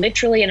are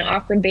literally an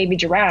awkward baby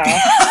giraffe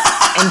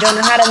and don't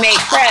know how to make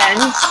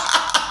friends.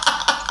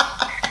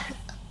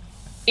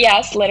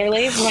 Yes,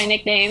 literally, is my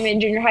nickname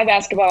in junior high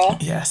basketball.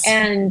 Yes.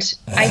 And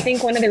I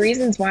think one of the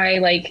reasons why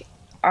like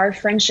our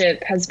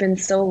friendship has been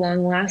so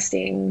long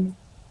lasting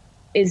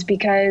is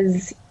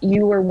because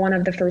you were one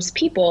of the first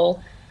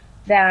people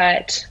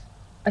that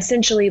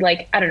essentially,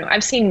 like, I don't know,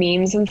 I've seen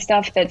memes and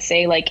stuff that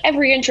say like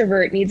every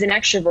introvert needs an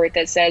extrovert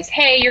that says,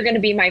 hey, you're going to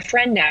be my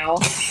friend now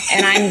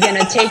and I'm going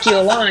to take you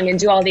along and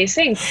do all these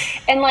things.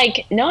 And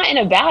like, not in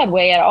a bad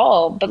way at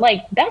all, but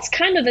like, that's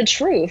kind of the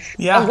truth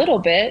a little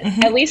bit,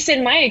 at least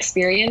in my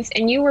experience.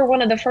 And you were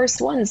one of the first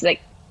ones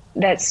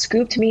that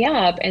scooped me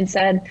up and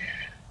said,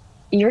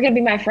 you're going to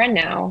be my friend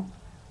now.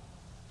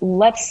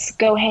 Let's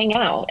go hang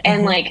out.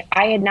 And like,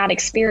 I had not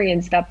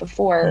experienced that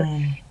before.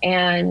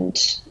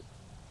 And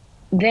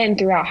then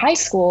throughout high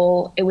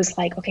school, it was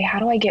like, okay, how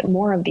do I get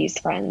more of these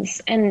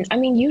friends? And I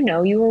mean, you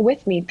know, you were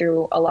with me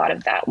through a lot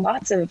of that,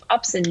 lots of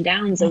ups and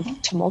downs of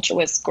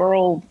tumultuous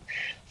girl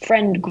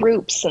friend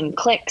groups and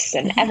cliques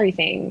and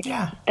everything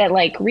that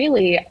like,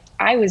 really,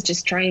 I was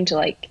just trying to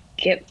like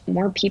get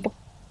more people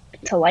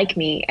to like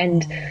me.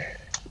 And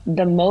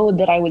the mode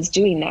that I was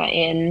doing that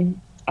in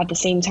at the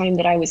same time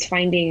that I was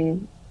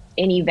finding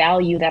any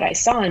value that I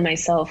saw in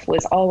myself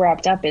was all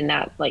wrapped up in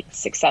that like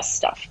success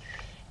stuff.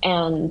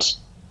 And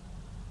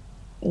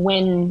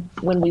when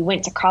we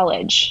went to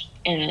college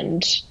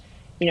and,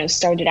 you know,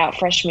 started out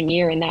freshman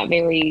year in that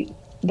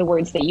the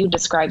words that you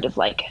described of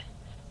like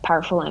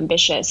powerful,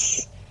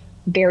 ambitious,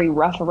 very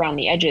rough around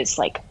the edges,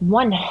 like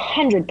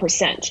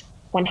 100%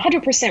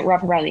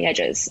 rough around the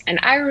edges. And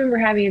I remember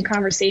having a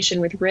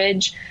conversation with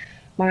Ridge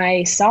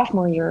my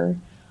sophomore year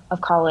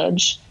of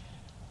college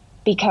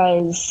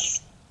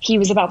because he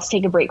was about to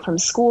take a break from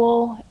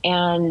school.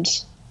 And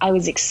I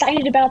was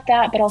excited about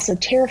that, but also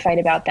terrified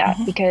about that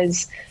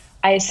because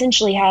I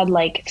essentially had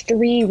like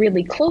 3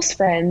 really close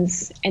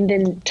friends and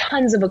then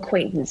tons of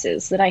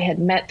acquaintances that I had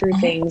met through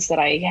things that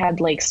I had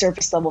like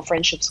surface level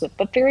friendships with,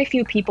 but very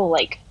few people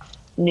like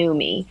knew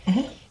me.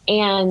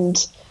 And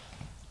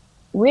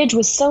Ridge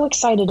was so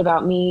excited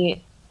about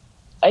me,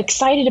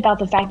 excited about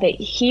the fact that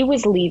he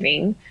was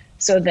leaving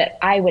so that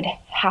I would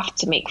have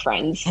to make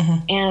friends.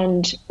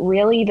 And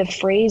really the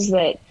phrase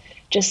that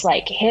just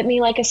like hit me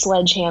like a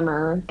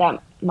sledgehammer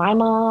that my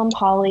mom,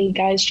 Holly,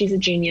 guys, she's a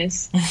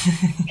genius,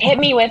 hit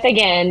me with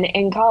again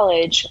in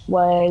college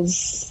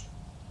was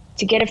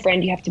to get a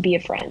friend, you have to be a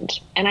friend.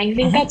 And I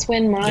think that's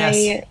when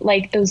my,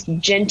 like those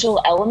gentle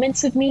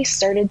elements of me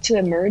started to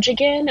emerge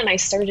again. And I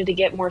started to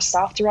get more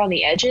soft around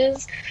the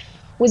edges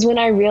was when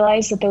I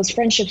realized that those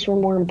friendships were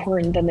more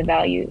important than the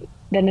value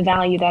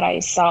that I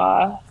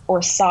saw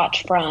or sought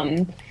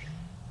from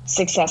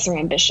success or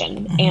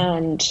ambition.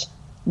 And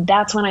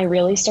that's when I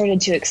really started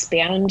to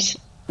expand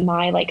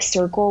my like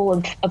circle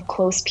of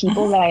close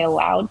people that I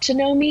allowed to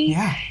know me.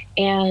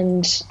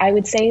 And I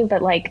would say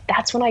that like,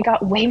 that's when I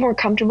got way more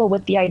comfortable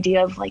with the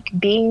idea of like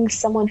being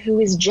someone who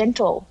is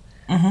gentle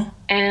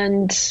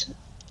and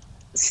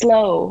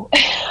slow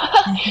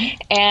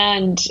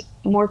and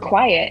more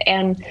quiet.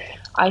 And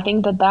I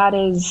think that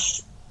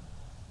is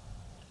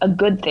a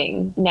good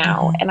thing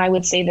now. And I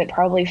would say that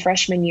probably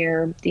freshman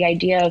year, the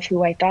idea of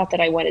who I thought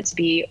that I wanted to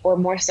be, or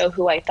more so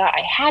who I thought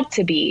I had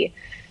to be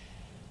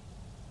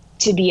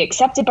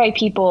accepted by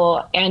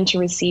people and to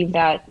receive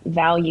that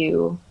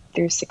value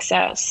through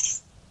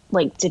success,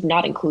 like did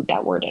not include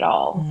that word at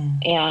all.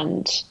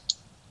 And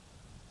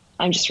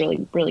I'm just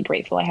really, really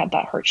grateful I had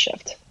that heart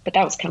shift, but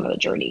that was kind of the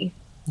journey.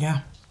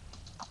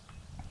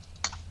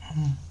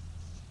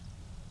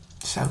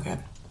 So good.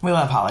 We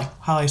love Holly.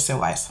 Holly's so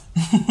wise.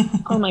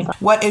 Oh my God.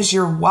 What is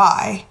your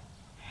why?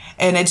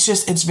 And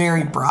it's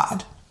very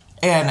broad.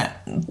 And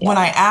when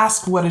I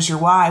ask what is your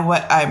why,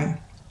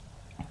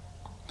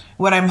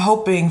 what I'm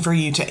hoping for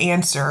you to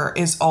answer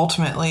is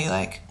ultimately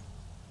like,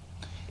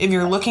 if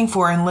you're looking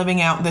for and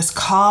living out this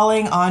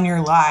calling on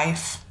your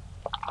life,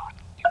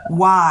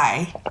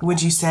 why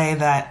would you say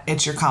that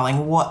it's your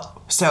calling?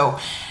 So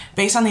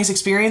based on these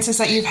experiences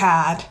that you've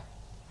had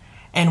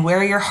and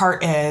where your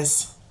heart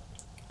is,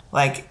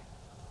 like,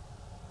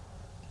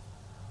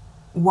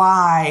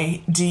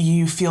 why do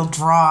you feel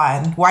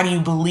drawn? Why do you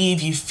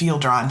believe you feel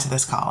drawn to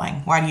this calling?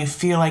 Why do you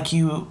feel like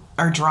you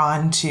are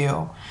drawn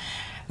to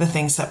the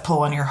things that pull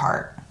on your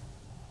heart?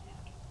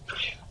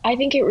 I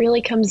think it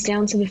really comes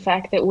down to the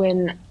fact that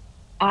when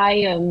I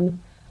am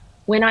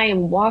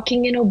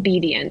walking in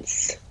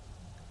obedience,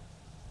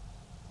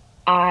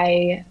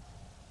 I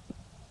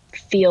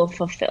feel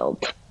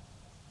fulfilled.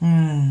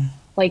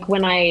 Like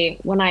when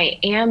I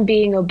am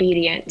being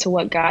obedient to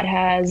what God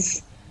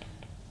has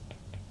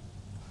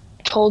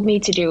told me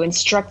to do,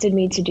 instructed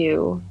me to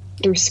do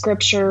through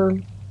scripture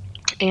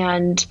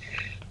and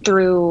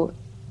through,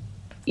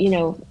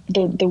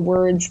 the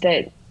words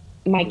that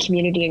my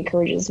community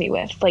encourages me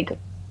with. Like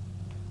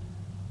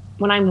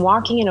when I'm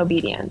walking in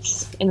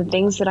obedience in the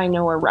things that I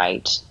know are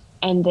right,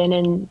 and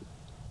then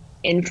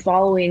in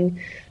following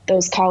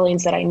those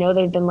callings that I know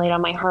they've been laid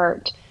on my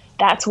heart,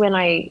 that's when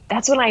I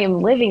am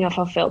living a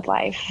fulfilled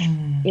life.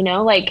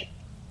 Like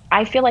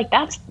I feel like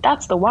that's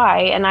the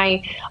why. And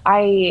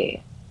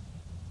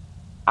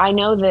I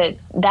know that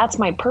that's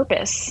my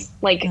purpose.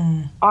 Like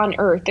on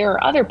earth, there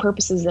are other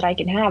purposes that I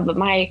can have, but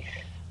my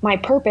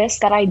purpose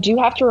that I do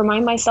have to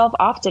remind myself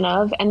often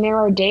of. And there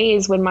are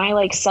days when my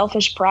like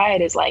selfish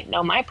pride is like,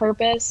 no, my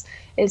purpose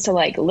is to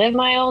like live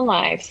my own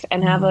life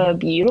and have a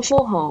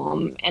beautiful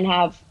home and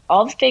have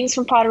all the things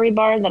from Pottery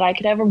Barn that I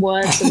could ever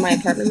want. So my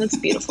apartment looks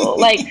beautiful.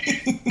 Like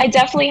I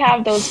definitely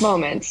have those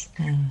moments,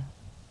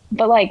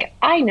 but like,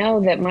 I know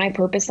that my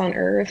purpose on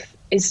earth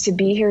is to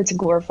be here to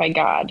glorify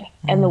God.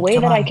 And the way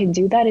that I can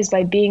do that is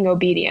by being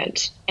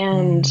obedient.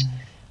 And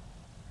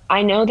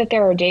I know that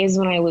there are days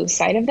when I lose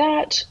sight of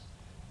that.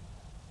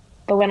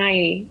 But when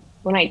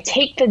I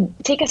take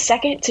a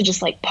second to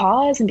just like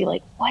pause and be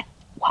like,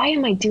 why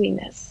am I doing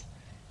this?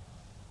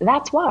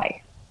 That's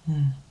why.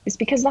 It's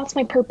because that's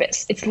my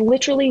purpose. It's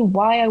literally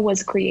why I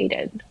was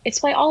created.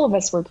 It's why all of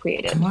us were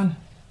created. Come on.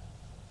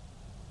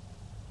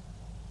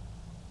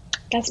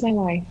 That's my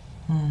why.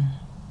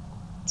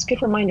 It's a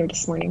good reminder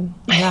this morning.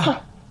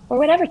 Yeah. Or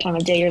whatever time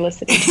of day you're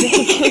listening.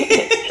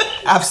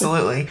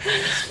 Absolutely.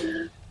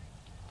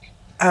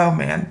 Oh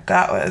man,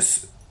 that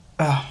was,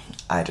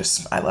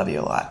 I love you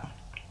a lot.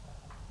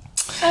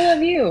 I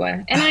love you.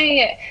 And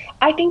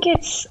I think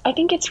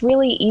it's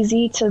really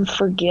easy to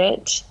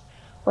forget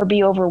or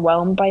be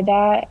overwhelmed by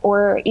that.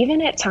 Or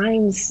even at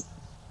times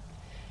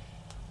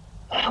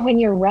when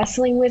you're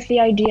wrestling with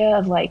the idea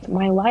of like,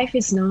 my life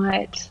is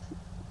not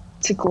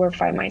to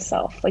glorify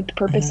myself. Like the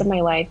purpose of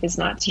my life is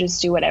not to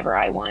just do whatever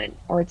I want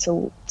or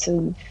to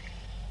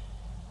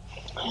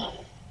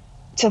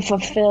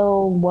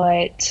fulfill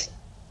what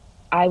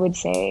I would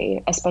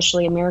say,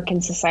 especially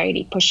American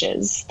society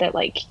pushes, that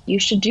like you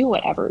should do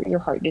whatever your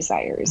heart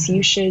desires.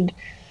 You should,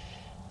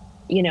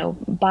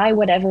 buy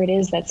whatever it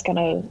is that's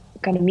gonna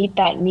meet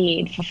that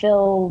need,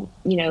 fulfill,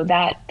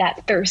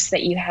 that thirst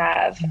that you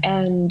have,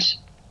 and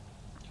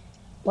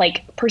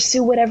like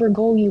pursue whatever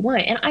goal you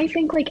want. And I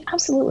think like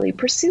absolutely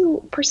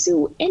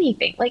pursue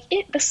anything. Like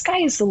the sky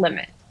is the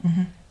limit.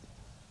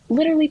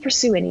 Literally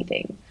pursue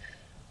anything.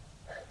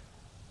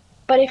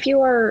 But if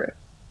you're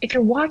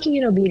walking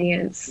in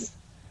obedience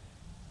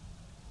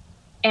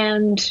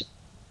and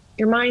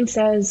your mind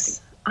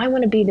says, I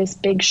want to be this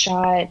big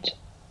shot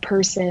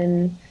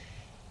person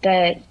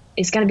that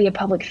is going to be a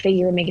public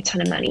figure and make a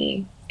ton of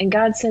money. And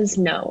God says,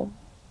 no,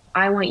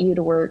 I want you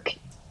to work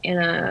in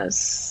a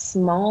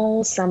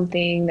small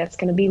something that's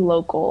going to be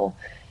local,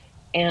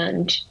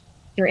 and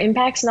your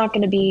impact's not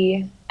going to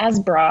be as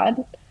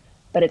broad,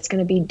 but it's going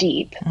to be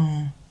deep.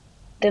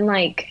 Then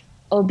like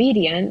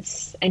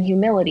obedience and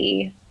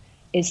humility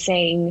is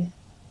saying,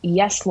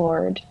 yes,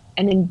 Lord,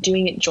 and then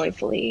doing it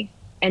joyfully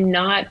and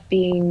not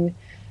being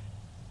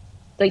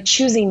like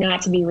choosing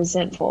not to be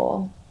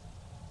resentful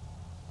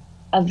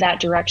of that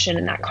direction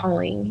and that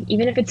calling,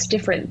 even if it's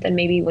different than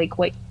maybe like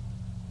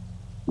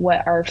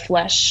what our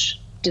flesh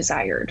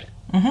desired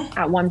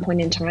at one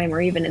point in time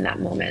or even in that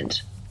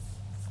moment.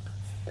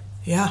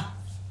 Yeah.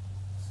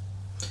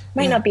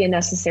 Might not be a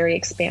necessary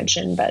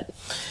expansion, but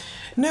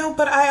no,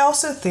 but I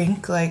also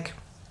think like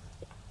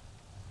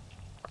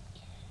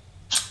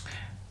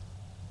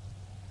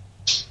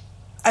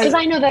because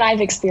I know that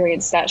I've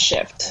experienced that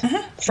shift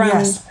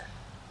from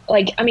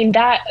like, I mean,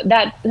 that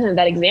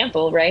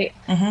example, right?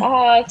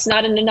 It's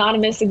not an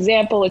anonymous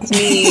example. It's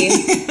me.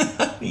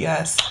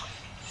 Yes.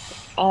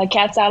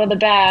 Cat's out of the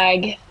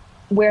bag,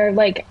 where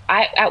like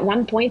at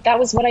one point that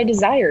was what I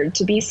desired,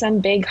 to be some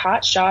big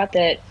hot shot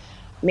that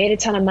made a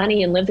ton of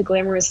money and lived a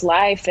glamorous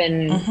life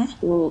and,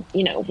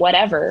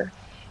 whatever.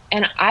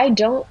 And I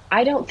don't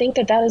think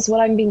that is what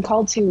I'm being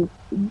called to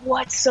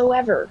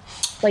whatsoever.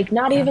 Like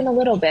not even a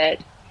little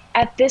bit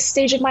at this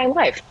stage of my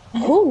life.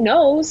 Who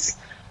knows?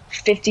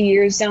 50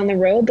 years down the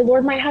road, the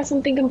Lord might have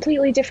something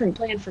completely different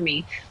planned for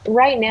me. But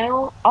right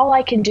now, all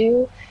I can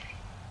do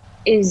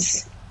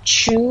is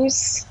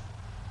choose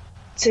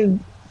to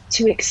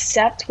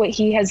accept what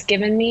he has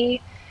given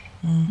me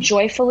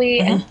joyfully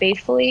and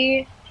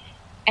faithfully,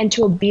 and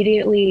to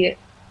obediently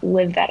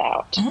live that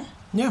out.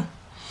 Yeah.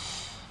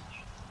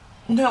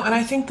 No, and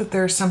I think that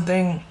there's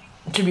something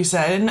could be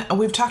said, and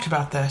we've talked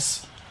about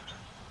this.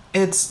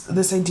 It's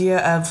this idea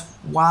of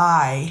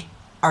why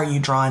are you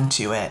drawn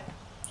to it?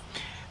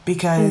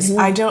 Because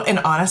I don't, and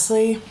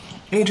honestly,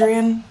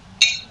 Adrienne,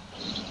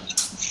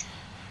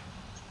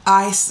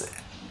 I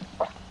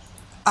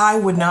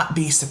would not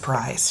be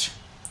surprised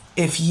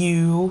if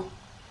you,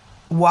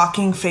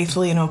 walking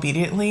faithfully and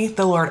obediently,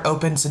 the Lord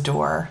opens a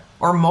door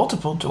or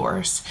multiple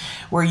doors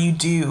where you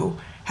do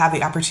have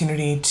the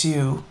opportunity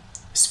to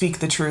speak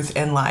the truth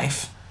in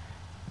life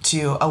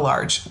to a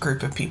large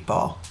group of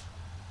people.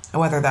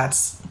 Whether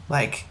that's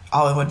like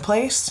all in one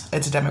place,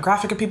 it's a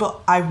demographic of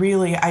people.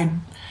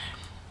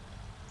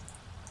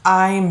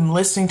 I'm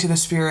listening to the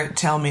Spirit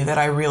tell me that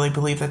I really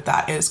believe that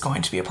that is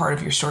going to be a part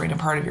of your story and a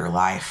part of your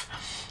life.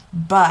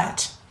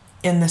 But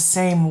in the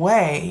same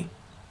way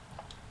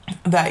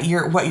that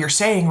what you're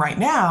saying right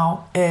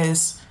now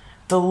is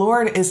the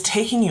Lord is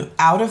taking you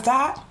out of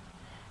that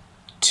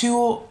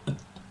to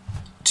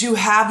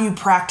have you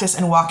practice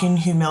and walk in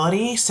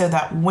humility so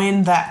that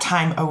when that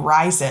time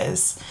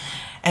arises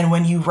and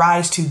when you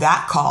rise to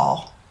that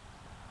call,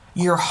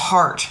 your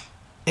heart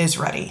is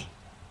ready.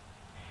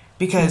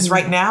 Because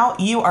right now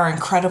you are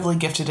incredibly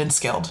gifted and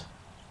skilled.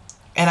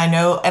 And I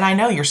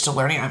know you're still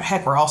learning.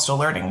 Heck, we're all still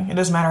learning. It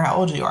doesn't matter how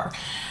old you are.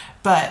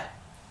 But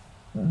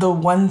the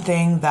one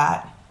thing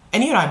that,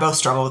 and you and I both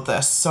struggle with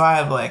this, so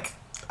I'm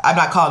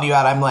not calling you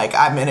out.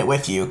 I'm in it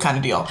with you kind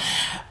of deal.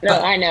 No,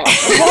 I know.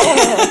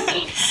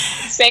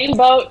 Same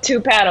boat, two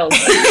paddles.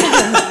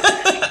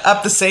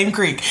 Up the same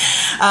creek.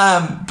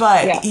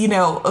 But,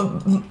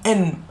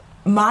 and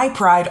my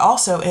pride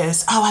also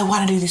is, I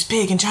want to do these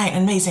big and giant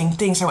and amazing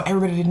things. I want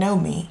everybody to know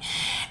me.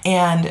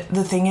 And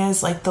the thing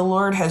is, the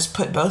Lord has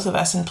put both of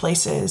us in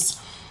places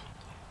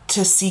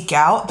to seek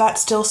out that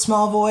still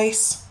small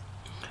voice,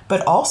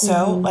 but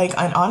also,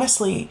 and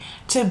honestly,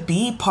 to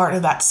be part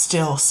of that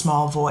still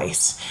small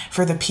voice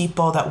for the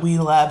people that we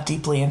love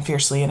deeply and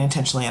fiercely and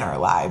intentionally in our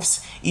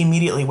lives,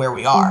 immediately where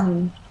we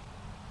are.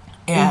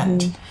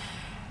 And,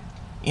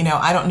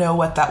 I don't know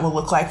what that will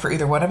look like for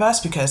either one of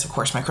us because, of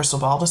course, my crystal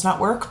ball does not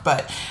work,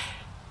 but,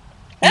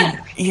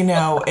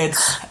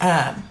 it's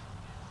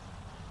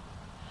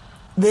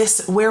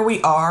this, where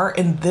we are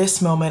in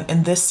this moment,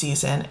 in this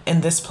season,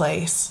 in this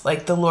place,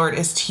 the Lord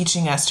is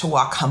teaching us to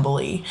walk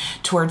humbly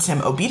towards Him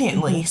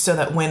obediently so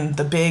that when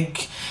the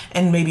big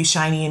and maybe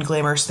shiny and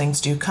glamorous things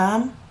do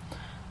come,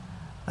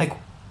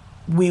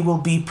 we will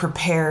be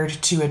prepared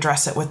to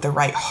address it with the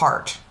right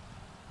heart.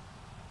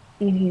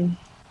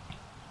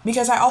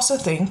 Because I also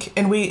think,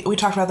 and we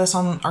talked about this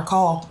on our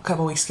call a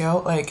couple weeks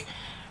ago,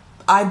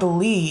 I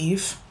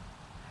believe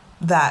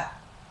that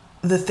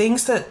the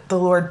things that the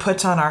Lord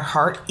puts on our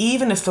heart,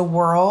 even if the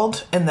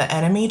world and the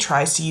enemy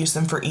tries to use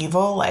them for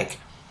evil,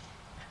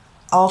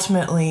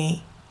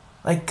 ultimately,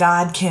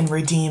 God can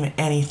redeem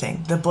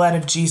anything. The blood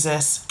of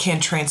Jesus can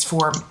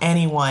transform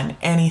anyone,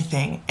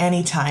 anything,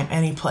 anytime,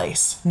 any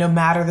place, no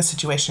matter the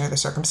situation or the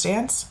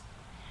circumstance.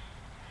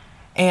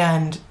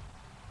 And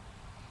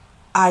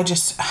I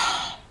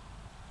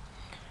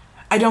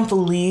don't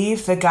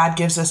believe that God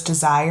gives us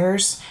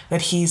desires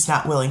that He's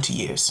not willing to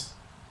use.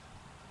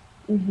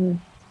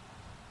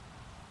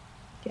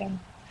 Yeah.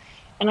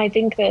 And I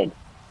think that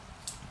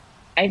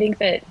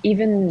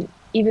even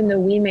though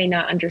we may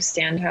not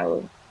understand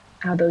how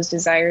those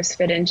desires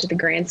fit into the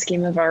grand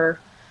scheme of our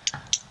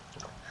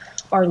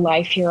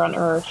life here on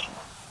earth,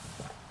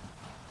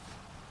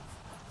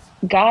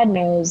 God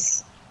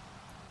knows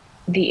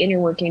the inner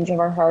workings of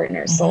our heart and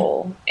our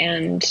soul,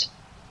 and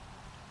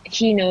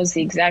He knows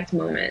the exact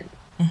moment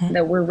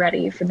that we're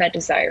ready for that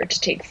desire to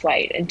take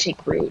flight and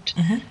take root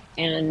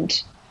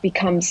and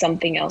become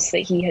something else that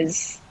He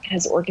has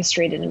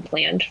orchestrated and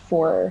planned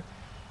for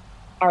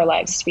our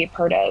lives to be a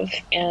part of.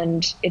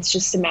 And it's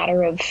just a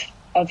matter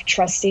of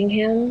trusting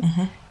Him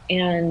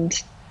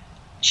and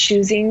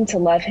choosing to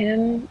love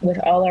Him with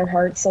all our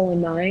heart, soul,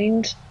 and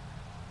mind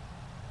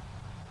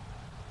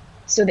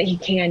so that He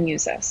can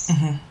use us.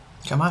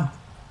 Come on.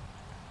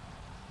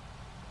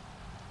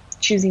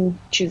 Choosing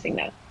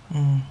that.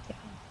 Yeah.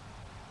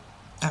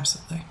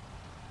 Absolutely.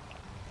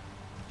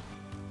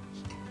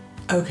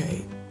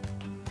 Okay.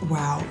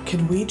 Wow.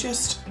 Can we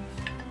just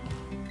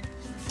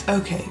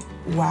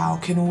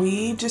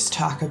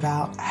talk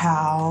about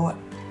how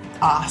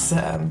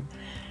awesome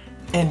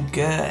and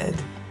good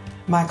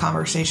my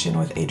conversation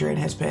with Adrienne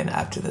has been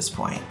up to this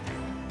point?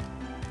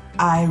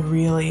 I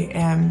really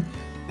am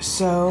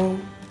so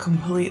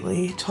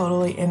completely,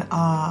 totally in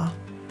awe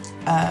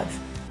of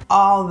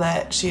all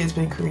that she has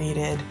been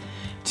created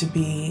to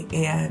be,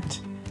 and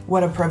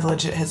what a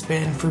privilege it has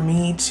been for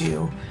me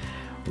to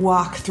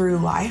walk through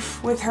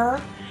life with her.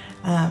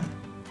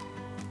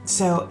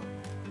 So,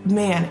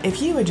 man,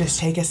 if you would just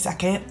take a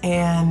second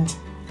and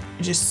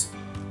just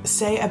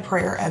say a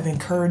prayer of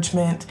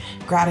encouragement,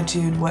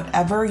 gratitude,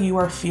 whatever you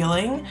are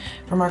feeling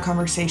from our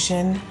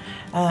conversation,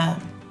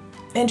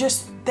 and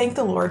just thank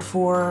the Lord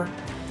for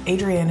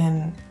Adrienne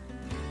and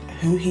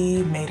who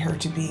He made her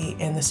to be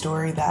in the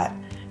story that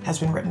has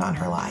been written on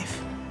her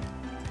life.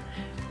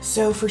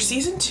 So for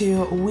season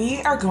 2,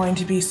 we are going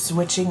to be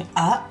switching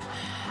up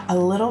a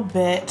little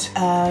bit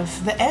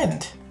of the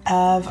end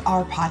of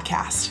our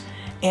podcast.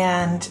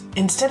 And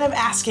instead of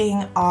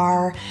asking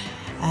our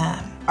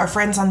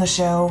friends on the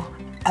show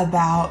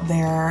about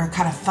their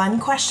kind of fun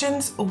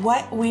questions,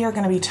 what we are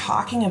going to be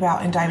talking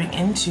about and diving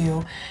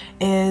into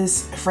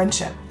is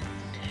friendship.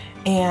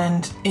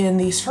 And in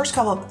these first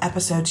couple of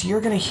episodes, you're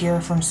going to hear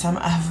from some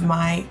of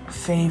my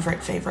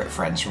favorite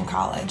friends from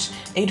college,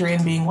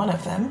 Adrienne being one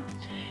of them.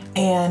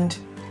 And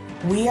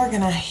we are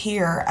going to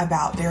hear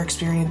about their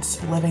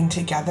experience living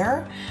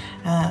together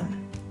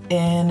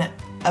in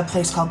a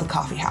place called the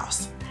Coffee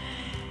House.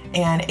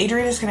 And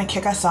Adrienne is going to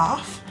kick us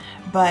off,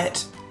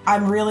 but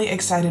I'm really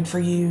excited for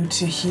you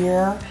to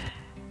hear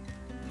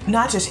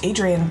not just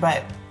Adrienne,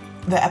 but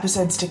the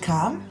episodes to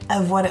come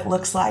of what it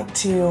looks like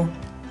to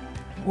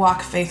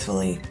walk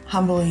faithfully,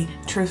 humbly,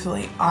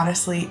 truthfully,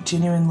 honestly,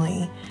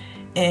 genuinely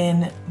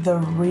in the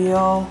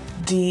real,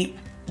 deep,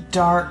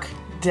 dark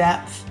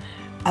depth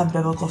of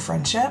biblical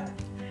friendship.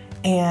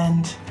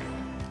 And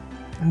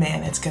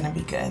man, it's going to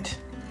be good.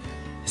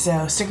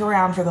 So stick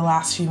around for the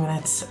last few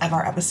minutes of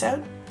our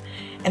episode.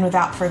 And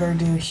without further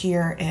ado,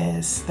 here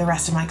is the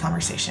rest of my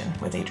conversation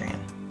with Adrienne.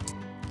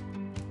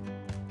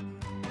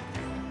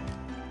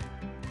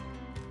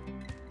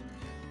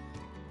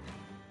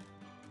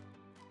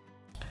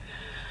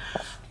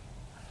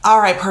 All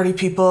right, party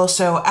people.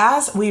 So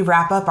as we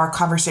wrap up our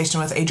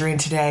conversation with Adrienne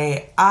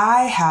today,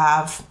 I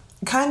have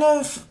kind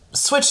of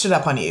switched it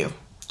up on you.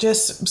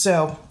 Just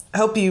so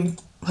hope you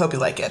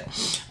like it.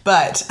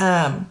 But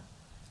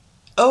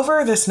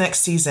over this next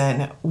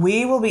season,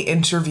 we will be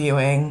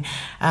interviewing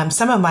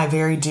some of my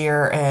very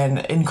dear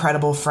and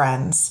incredible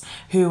friends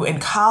who in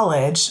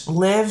college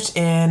lived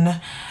in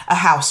a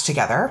house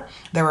together.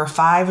 There were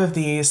 5 of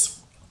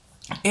these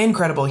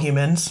incredible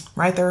humans,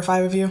 right? There were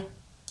 5 of you?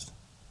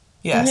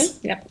 Yes.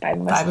 Mm-hmm. Yep,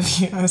 5 of us. 5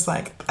 of you. I was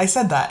like, I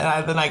said that,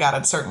 and then I got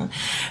uncertain.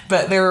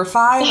 But there were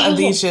 5 of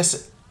these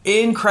just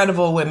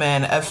incredible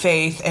women of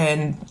faith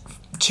and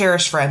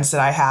cherished friends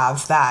that I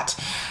have that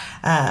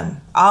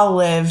all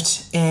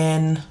lived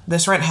in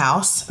this rent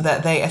house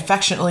that they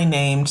affectionately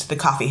named the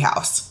Coffee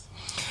House.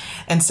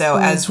 And so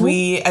as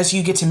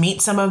you get to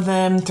meet some of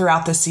them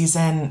throughout the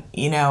season,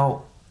 you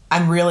know,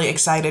 I'm really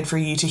excited for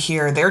you to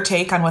hear their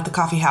take on what the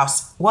coffee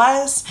house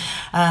was,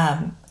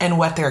 and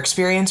what their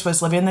experience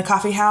was living in the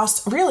coffee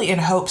house, really in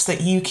hopes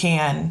that you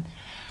can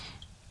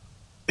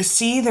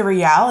see the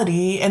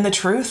reality and the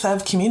truth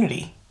of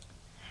community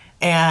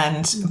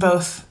and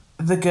both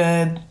the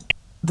good,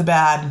 the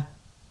bad,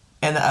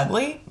 and the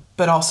ugly,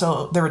 but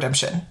also the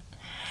redemption.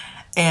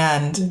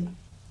 And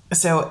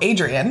so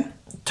Adrienne,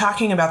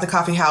 talking about the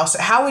coffee house,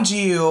 how would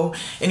you,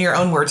 in your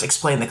own words,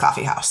 explain the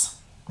coffee house?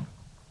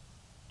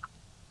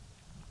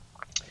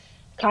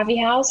 Coffee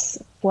House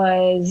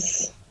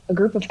was a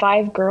group of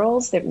 5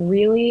 girls that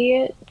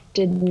really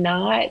did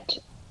not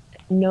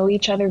know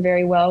each other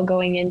very well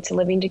going into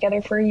living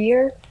together for a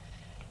year.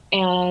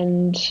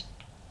 And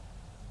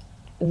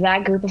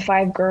that group of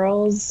 5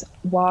 girls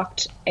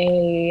walked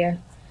a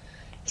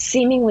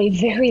seemingly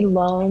very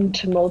long,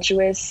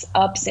 tumultuous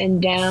ups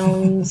and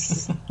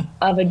downs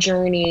of a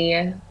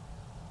journey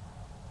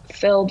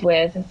filled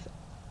with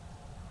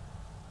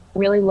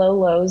really low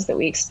lows that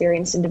we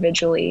experienced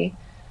individually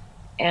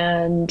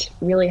and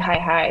really high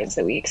highs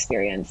that we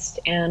experienced.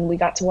 And we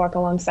got to walk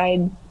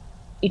alongside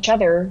each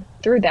other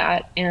through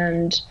that.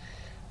 And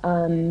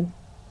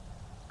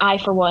I,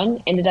 for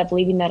one, ended up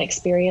leaving that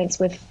experience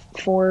with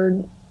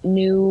 4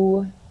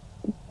 new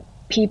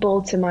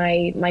people to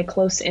my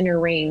close inner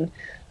ring.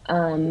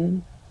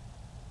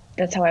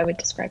 That's how I would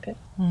describe it.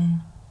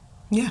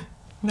 Yeah.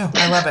 No,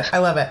 I love it. I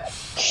love it.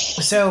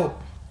 So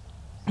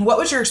what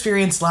was your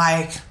experience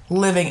like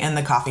living in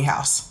the coffee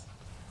house?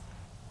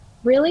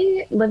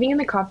 Really, living in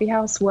the coffee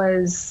house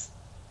was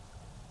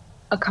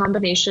a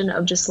combination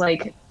of just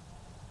like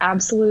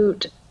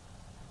absolute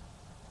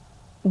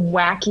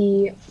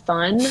wacky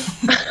fun,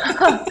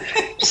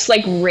 just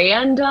like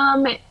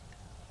random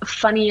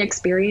funny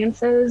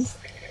experiences,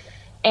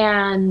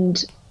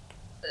 and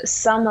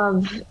some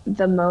of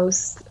the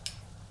most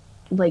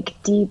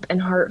like deep and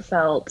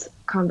heartfelt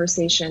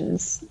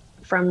conversations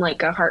from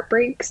like a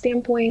heartbreak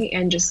standpoint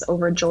and just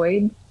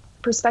overjoyed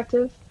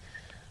perspective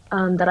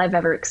that I've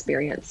ever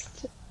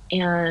experienced.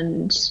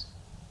 And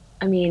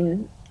I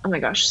mean, oh my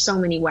gosh, so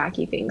many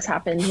wacky things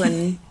happened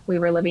when we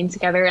were living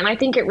together. And I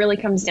think it really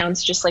comes down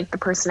to just like the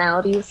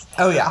personalities.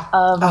 Oh yeah,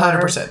 of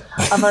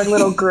 100% of our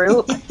little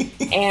group.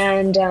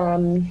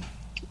 And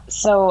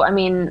so I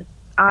mean,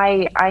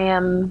 I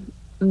am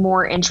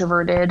more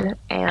introverted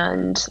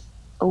and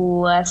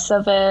less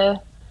of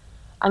a,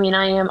 I mean,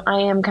 I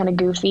am kind of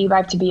goofy, but I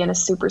have to be in a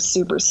super,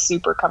 super,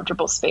 super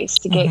comfortable space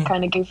to get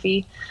kind of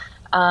goofy.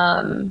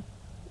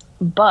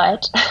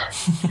 But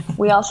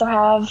we also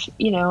have,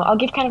 you know, I'll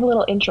give kind of a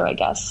little intro, I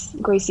guess.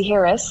 Gracie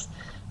Harris,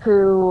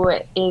 who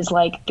is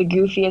like the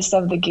goofiest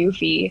of the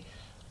goofy.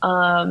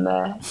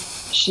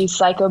 She's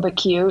psycho but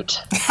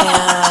cute,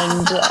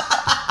 and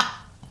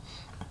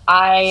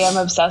I am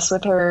obsessed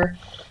with her.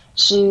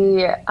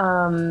 She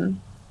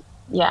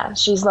yeah,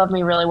 she's loved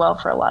me really well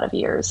for a lot of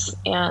years,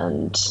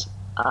 and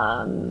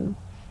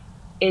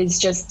is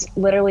just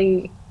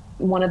literally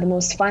one of the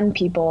most fun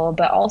people,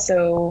 but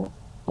also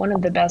one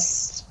of the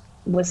best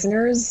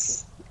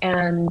listeners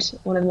and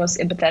one of the most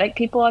empathetic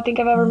people I think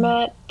I've ever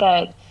met,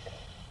 that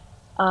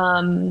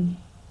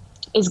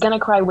is going to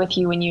cry with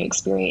you when you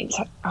experience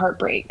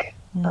heartbreak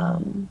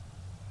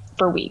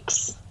for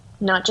weeks,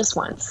 not just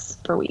once,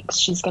 for weeks.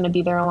 She's going to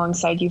be there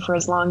alongside you for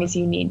as long as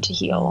you need to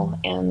heal.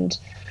 And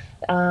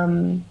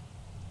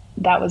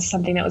that was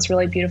something that was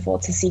really beautiful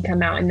to see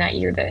come out in that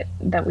year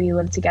that we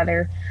lived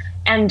together.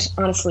 And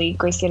honestly,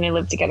 Gracie and I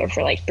lived together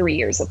for like 3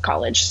 years of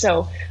college.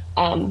 So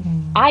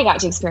I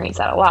got to experience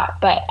that a lot.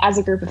 But as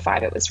a group of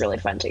 5, it was really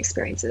fun to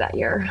experience it that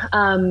year.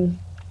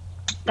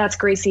 That's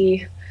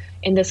Gracie,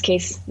 in this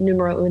case,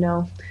 numero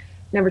uno.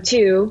 Number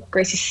 2,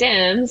 Gracie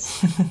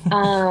Sims,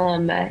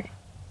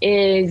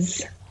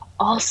 is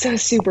also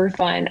super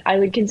fun. I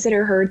would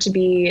consider her to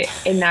be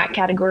in that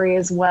category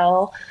as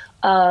well,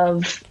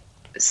 of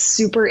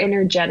super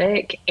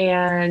energetic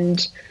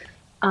and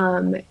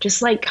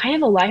just like kind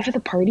of a life of the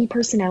party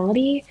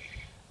personality,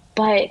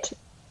 but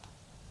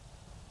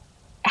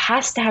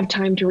has to have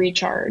time to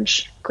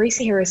recharge.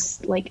 Gracie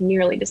Harris like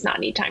nearly does not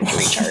need time to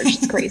recharge.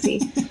 It's crazy.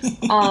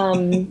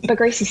 But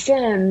Gracie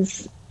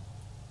Sims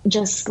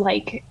just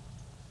like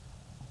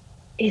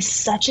is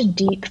such a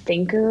deep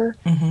thinker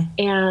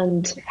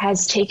and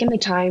has taken the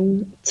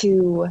time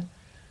to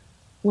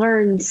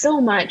learn so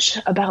much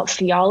about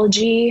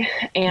theology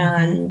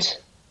and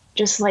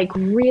just like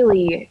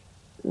really,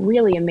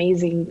 really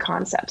amazing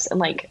concepts and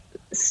like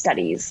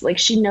studies. Like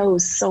she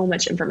knows so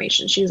much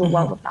information. She has a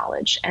wealth of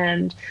knowledge.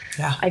 And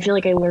I feel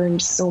like I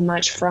learned so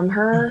much from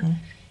her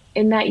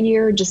in that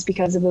year just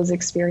because of those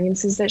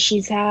experiences that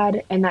she's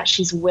had and that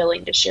she's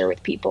willing to share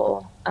with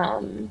people,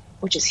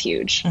 which is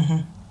huge.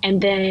 And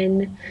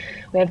then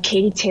we have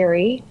Katie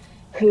Terry,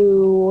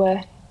 who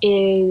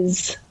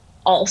is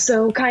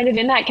also kind of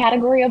in that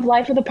category of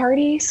life of the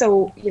party.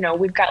 So, you know,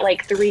 we've got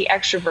like 3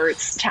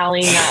 extroverts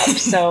tallying up.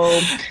 So,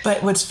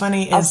 but what's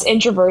funny is us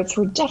introverts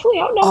were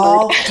definitely outnumbered.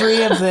 All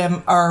 3 of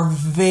them are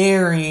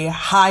very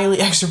highly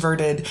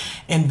extroverted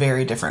in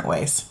very different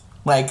ways.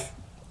 Like,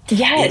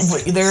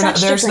 yes,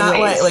 there's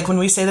not like when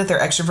we say that they're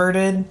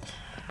extroverted,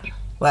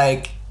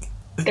 like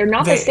they're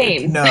not the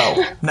same.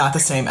 No, not the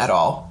same at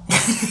all.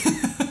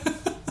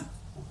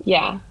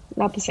 Yeah,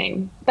 not the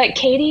same. But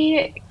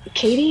Katie's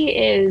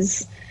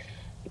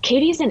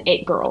an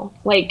it girl.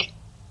 Like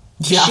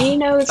she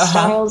knows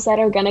styles that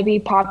are going to be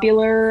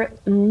popular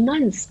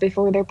months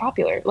before they're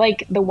popular.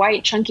 Like the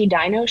white chunky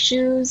dino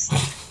shoes,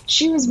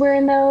 she was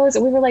wearing those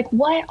and we were like,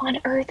 what on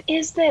earth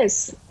is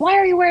this? Why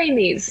are you wearing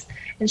these?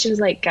 And she was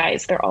like,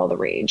 guys, they're all the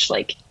rage.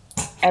 Like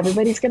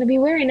everybody's going to be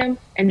wearing them.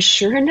 And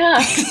sure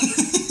enough,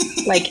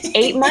 like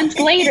 8 months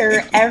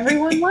later,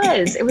 everyone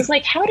was. It was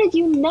like, how did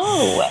you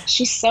know?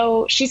 She's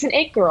an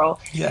it girl.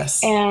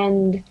 Yes.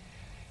 And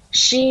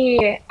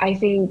she, I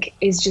think,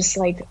 is just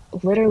like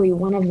literally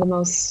one of the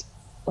most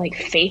like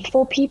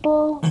faithful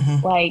people.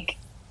 Like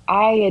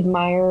I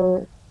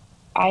admire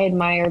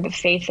the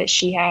faith that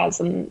she has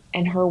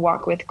and her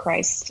walk with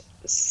Christ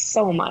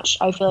so much.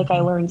 I feel like I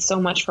learned so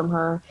much from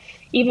her,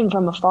 even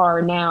from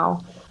afar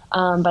now.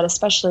 But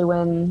especially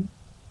when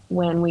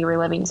we were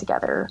living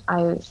together,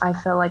 I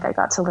feel like I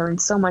got to learn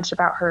so much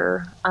about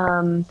her.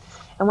 And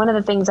one of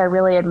the things I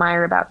really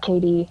admire about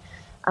Katie,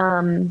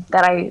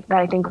 that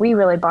I think we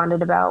really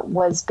bonded about,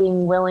 was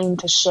being willing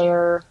to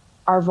share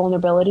our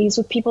vulnerabilities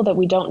with people that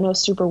we don't know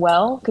super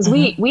well. Cause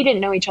we didn't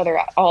know each other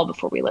at all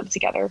before we lived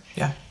together.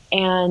 Yeah.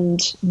 And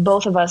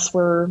both of us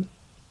were,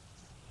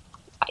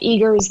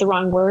 eager is the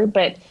wrong word,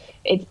 but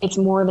it's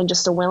more than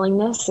just a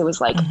willingness. It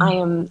was like,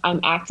 I'm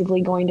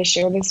actively going to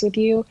share this with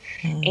you.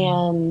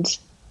 And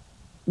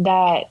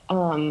that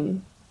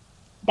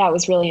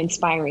was really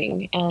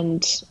inspiring.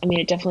 And I mean,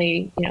 it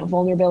definitely, you know,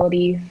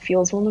 vulnerability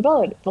fuels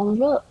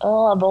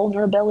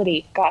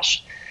vulnerability.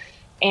 Gosh.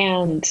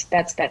 And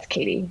that's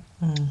Katie.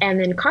 And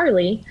then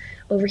Carly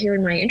over here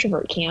in my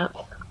introvert camp,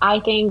 I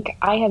think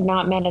I have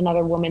not met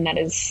another woman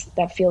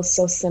that feels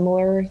so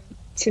similar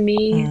to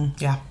me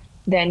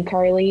than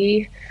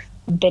Carly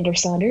Bender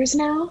Saunders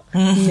now,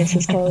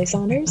 Mrs. Carly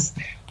Saunders.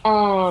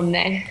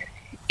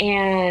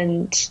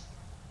 And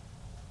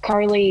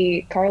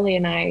Carly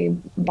and I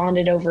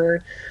bonded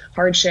over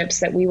hardships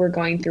that we were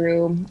going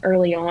through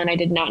early on. I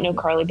did not know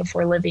Carly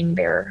before living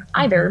there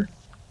either.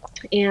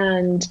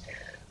 And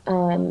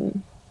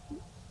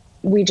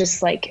we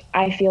just like,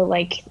 I feel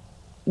like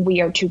we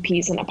are 2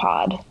 peas in a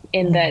pod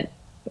in that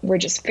we're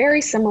just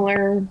very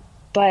similar,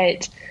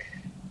 but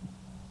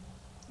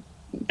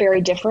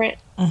very different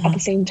at the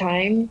same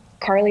time.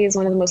 Carly is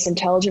one of the most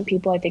intelligent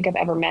people I think I've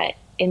ever met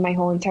in my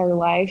whole entire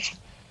life.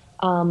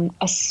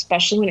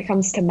 Especially when it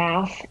comes to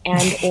math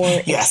and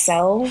or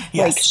Excel.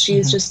 Like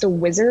she's just a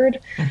wizard.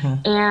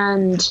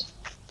 And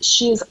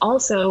she is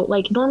also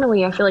like,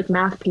 normally I feel like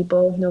math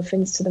people, no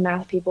offense to the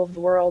math people of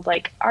the world,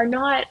 like are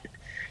not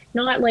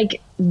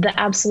like the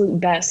absolute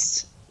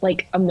best,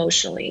 like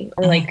emotionally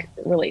or like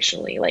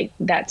relationally. Like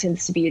that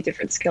tends to be a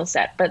different skill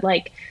set. But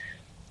like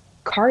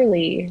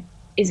Carly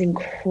is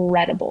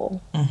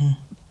incredible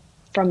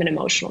from an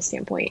emotional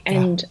standpoint.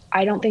 And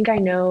I don't think I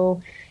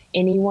know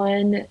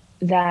anyone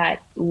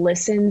that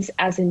listens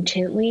as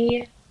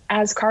intently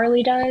as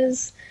Carly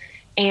does,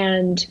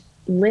 and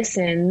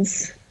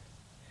listens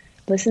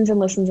and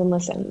listens and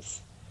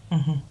listens,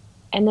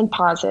 and then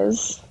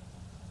pauses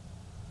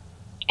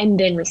and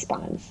then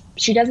responds.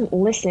 She doesn't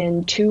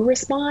listen to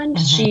respond.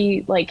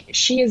 She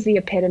is the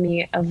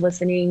epitome of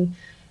listening,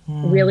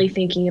 really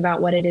thinking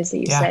about what it is that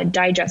you said,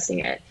 digesting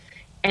it,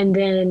 and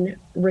then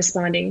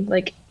responding.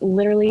 Like,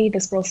 literally,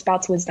 this girl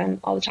spouts wisdom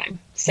all the time.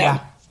 So,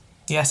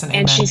 yes, and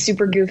amen. And she's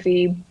super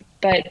goofy,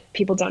 but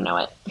people don't know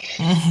it.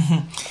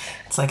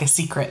 It's like a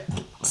secret.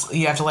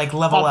 You have to like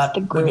level up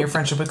when your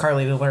friendship with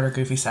Carly to learn her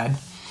goofy side.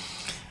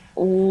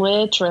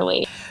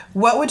 Literally.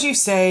 What would you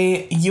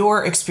say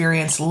your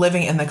experience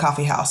living in the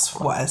coffee house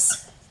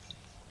was?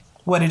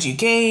 What did you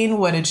gain?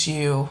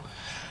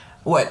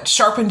 What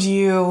sharpened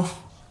you?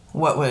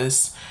 What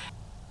was...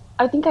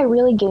 I think I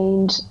really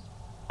gained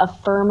a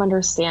firm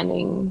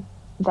understanding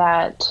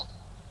that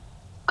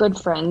good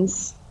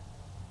friends,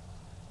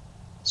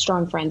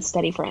 strong friends,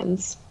 steady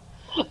friends,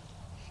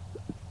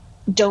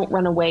 don't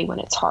run away when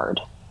it's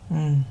hard.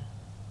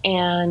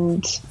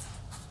 And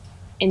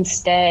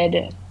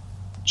instead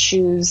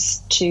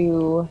choose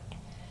to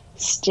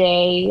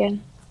stay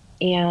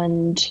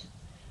and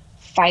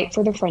fight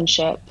for the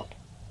friendship,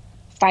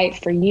 fight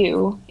for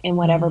you in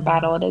whatever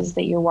battle it is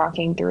that you're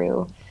walking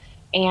through,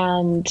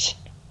 and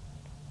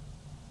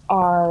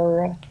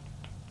are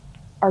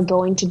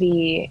going to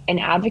be an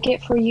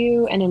advocate for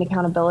you and an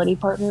accountability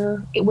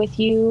partner with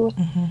you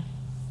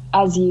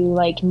as you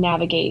like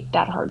navigate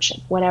that hardship,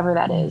 whatever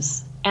that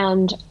is.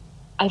 And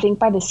I think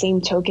by the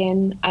same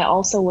token, I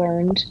also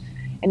learned,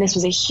 and this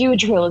was a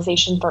huge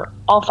realization for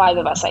all five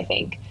of us, I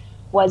think,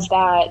 was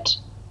that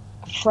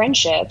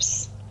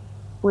friendships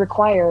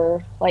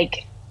require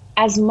like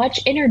as much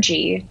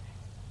energy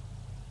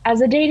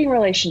as a dating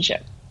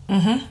relationship.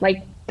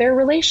 Like, they're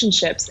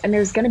relationships, and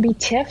there's going to be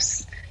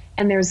tiffs,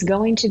 and there's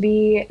going to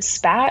be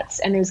spats,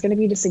 and there's going to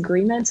be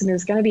disagreements, and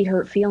there's going to be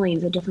hurt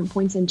feelings at different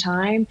points in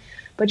time.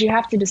 But you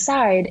have to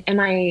decide,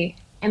 am I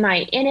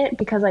in it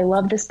because I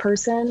love this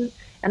person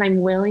and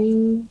I'm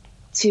willing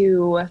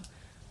to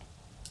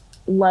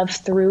love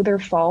through their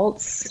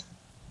faults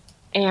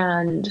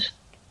and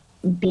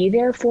be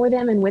there for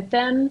them and with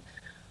them,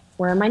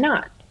 or am I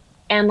not?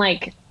 And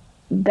like,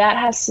 that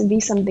has to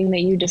be something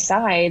that you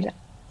decide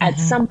at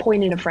some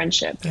point in a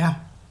friendship. Yeah.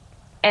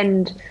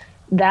 And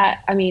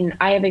that, I mean,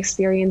 I have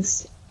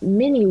experienced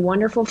many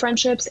wonderful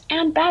friendships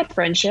and bad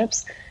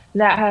friendships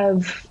that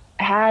have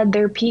had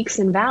their peaks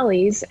and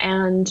valleys,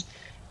 and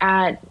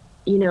at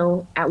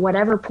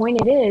whatever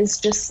point it is,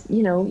 just,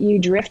 you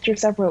drift your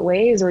separate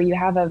ways, or you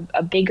have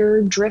a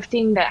bigger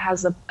drifting that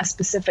has a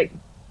specific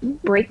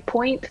break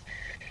point.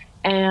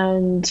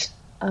 And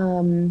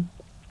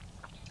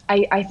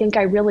I think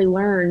I really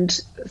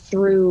learned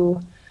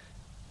through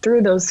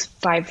those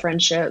five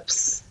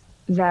friendships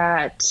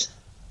that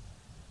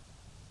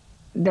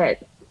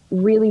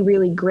really,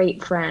 really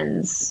great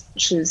friends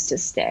choose to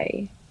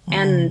stay.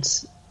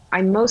 And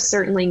I most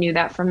certainly knew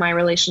that from my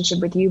relationship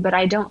with you, but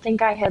I don't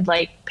think I had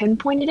like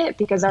pinpointed it,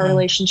 because our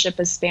relationship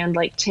has spanned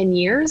like 10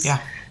 years.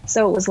 Yeah.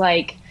 So it was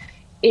like,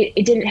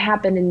 it didn't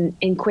happen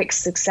in quick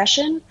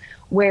succession.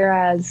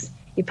 Whereas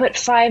you put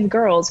five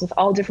girls with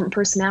all different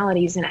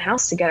personalities in a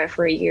house together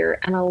for a year,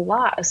 and a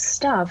lot of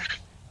stuff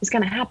is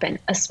going to happen,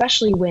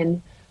 especially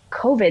when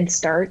COVID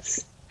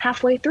starts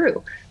halfway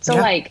through. So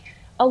like,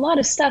 a lot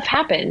of stuff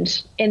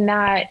happened in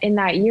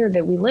that year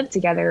that we lived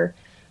together.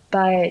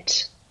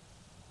 But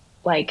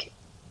like,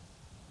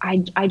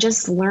 I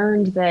just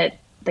learned that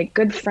like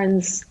good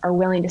friends are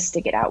willing to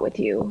stick it out with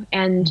you.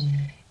 And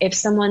if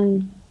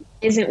someone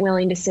isn't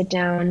willing to sit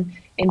down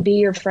and be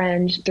your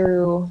friend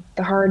through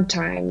the hard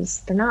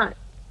times,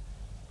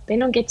 they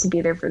don't get to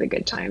be there for the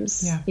good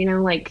times. Yeah.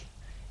 Like,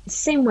 the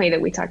same way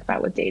that we talk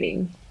about with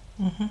dating,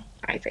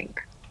 I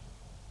think.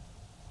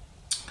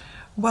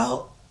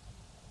 Well,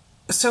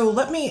 so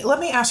let me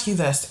ask you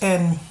this,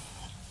 and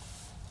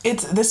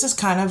this is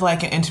kind of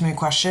like an intimate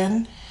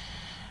question,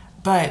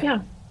 but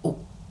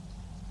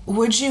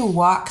would you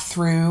walk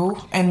through,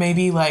 and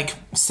maybe like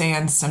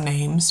sans some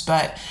names,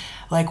 but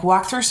like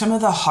walk through some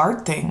of the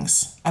hard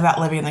things about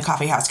living in the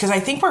coffee house? Because I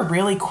think we're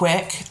really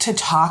quick to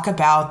talk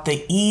about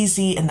the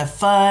easy and the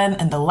fun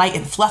and the light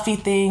and fluffy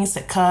things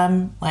that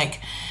come, like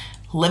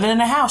living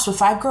in a house with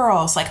five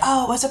girls, like,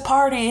 oh, it was a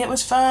party, it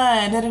was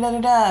fun, da da da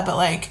da da. But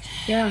like,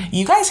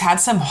 you guys had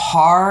some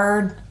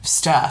hard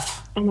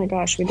stuff. Oh my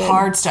gosh, we did.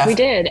 Hard stuff. We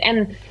did.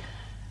 And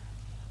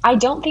I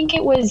don't think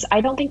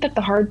that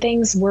the hard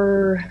things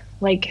were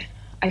like,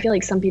 I feel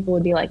like some people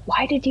would be like,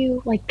 why did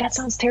you, like, that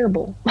sounds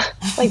terrible.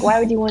 Like, why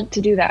would you want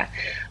to do that?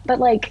 But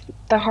like,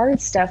 the hard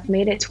stuff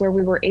made it to where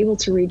we were able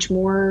to reach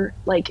more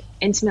like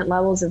intimate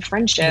levels of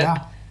friendship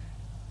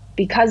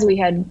because we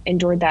had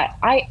endured that.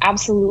 I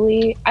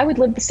would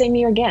live the same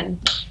year again.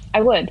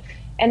 I would.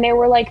 And there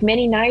were like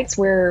many nights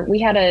where we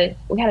had a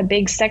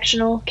big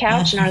sectional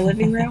couch in our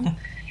living room,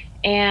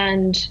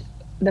 and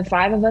the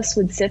five of us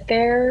would sit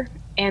there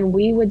and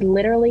we would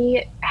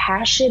literally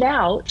hash it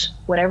out,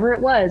 whatever it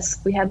was.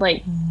 We had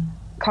like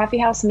coffee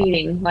house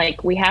meeting,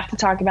 like we have to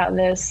talk about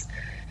this.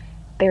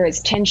 There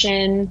is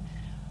tension.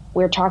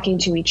 We're talking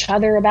to each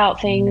other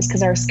about things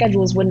because our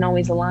schedules wouldn't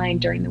always align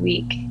during the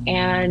week.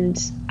 And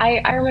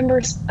I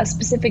remember a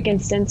specific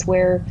instance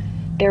where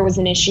there was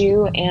an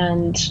issue,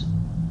 and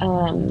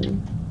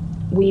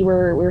we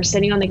were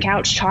sitting on the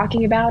couch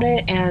talking about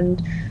it,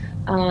 and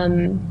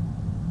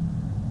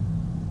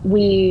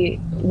we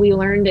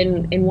learned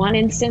in one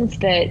instance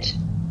that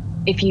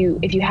if you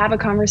have a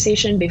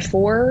conversation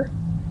before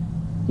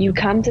you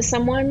come to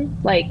someone,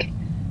 like,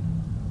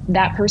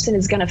 that person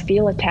is going to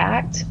feel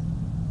attacked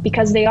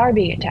because they are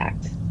being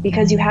attacked,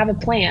 because you have a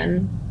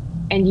plan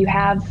and you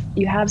have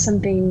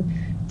something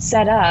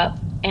set up,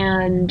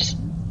 and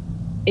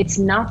it's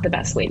not the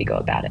best way to go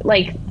about it.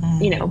 Like,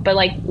 but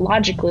like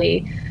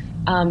logically,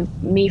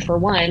 me for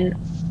one,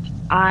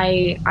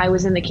 I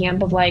was in the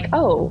camp of like,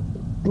 oh,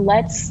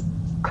 let's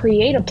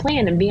create a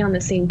plan and be on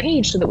the same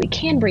page so that we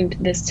can bring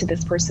this to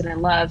this person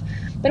in love.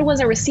 But it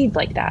wasn't received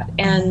like that.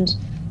 And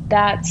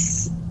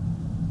that's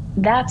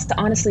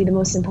honestly the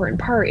most important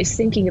part, is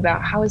thinking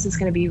about how is this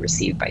going to be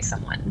received by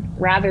someone,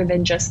 rather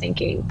than just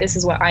thinking this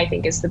is what I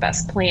think is the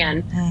best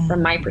plan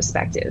from my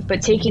perspective,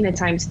 but taking the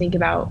time to think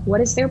about what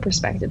is their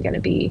perspective going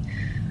to be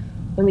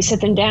when we sit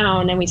them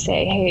down and we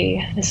say,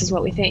 hey, this is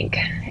what we think.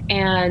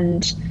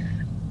 And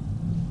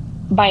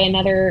by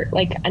another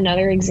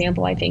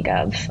example I think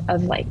of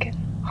like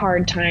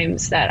hard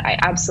times that I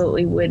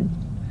absolutely would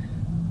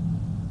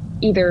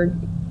either,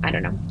 I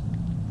don't know,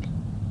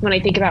 when I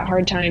think about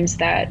hard times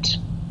that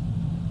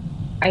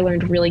I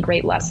learned really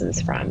great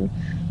lessons from,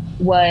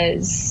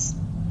 was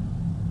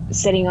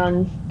sitting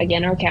on,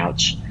 again, our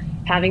couch,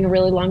 having a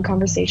really long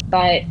conversation,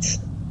 but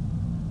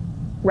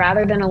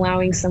rather than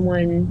allowing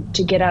someone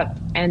to get up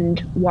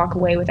and walk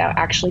away without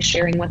actually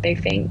sharing what they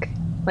think,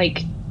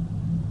 like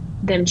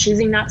them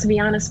choosing not to be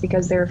honest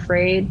because they're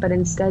afraid, but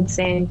instead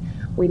saying,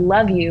 we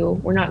love you,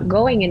 we're not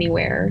going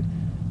anywhere,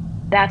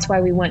 that's why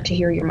we want to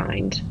hear your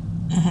mind.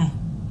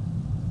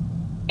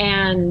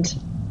 And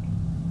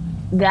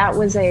that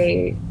was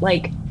I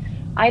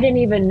didn't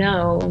even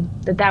know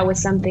that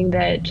was something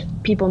that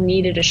people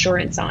needed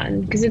assurance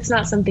on, because it's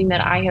not something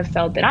that I have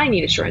felt that I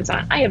need assurance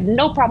on. I have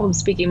no problem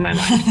speaking my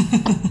mind.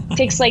 It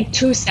takes like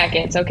 2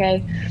 seconds,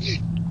 okay?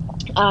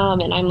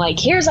 And I'm like,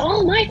 here's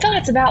all my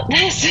thoughts about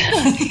this.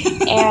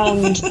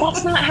 And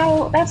that's not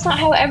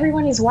how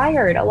everyone is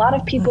wired. A lot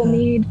of people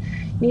need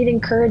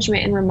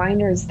encouragement and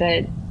reminders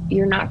that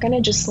you're not going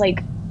to just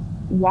like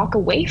walk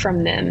away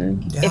from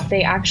them if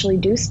they actually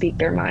do speak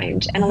their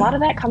mind. And a lot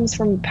of that comes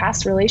from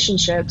past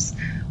relationships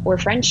or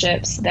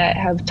friendships that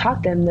have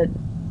taught them that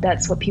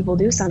that's what people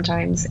do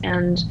sometimes.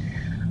 And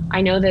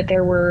I know that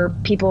there were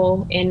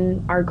people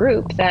in our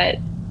group that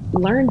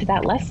learned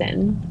that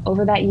lesson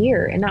over that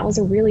year, and that was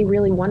a really,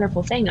 really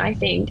wonderful thing, I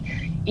think,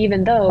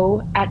 even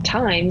though at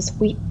times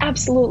we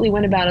absolutely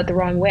went about it the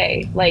wrong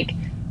way. Like,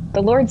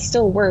 the Lord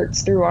still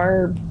works through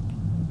our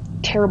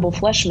terrible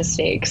flesh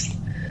mistakes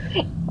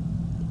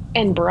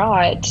and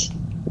brought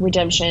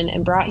redemption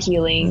and brought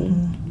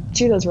healing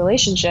to those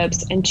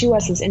relationships and to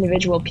us as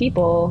individual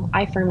people,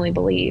 I firmly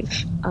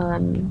believe.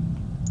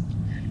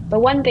 But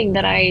one thing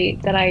that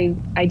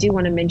I do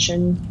want to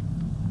mention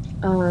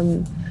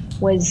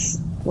was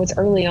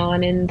early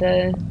on in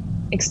the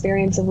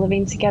experience of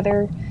living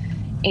together,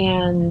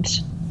 and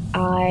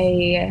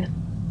I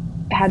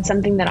had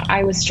something that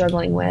I was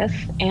struggling with,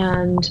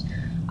 and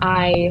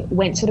I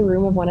went to the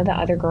room of one of the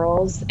other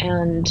girls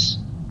and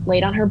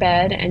laid on her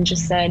bed and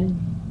just said,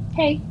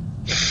 hey.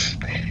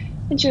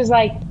 And she was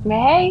like,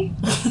 hey,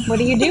 what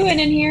are you doing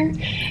in here?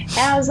 And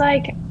I was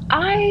like,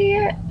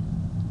 I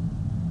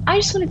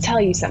just want to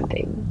tell you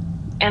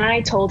something. And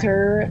I told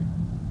her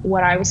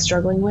what I was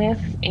struggling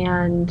with,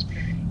 and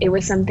it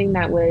was something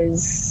that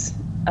was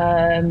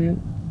a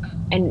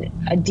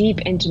deep,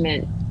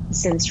 intimate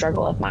sin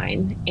struggle of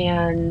mine.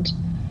 And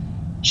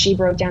she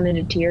broke down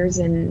into tears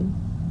and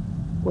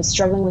was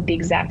struggling with the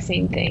exact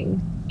same thing.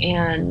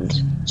 And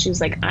she was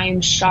like, I am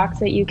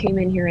shocked that you came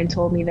in here and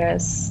told me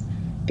this,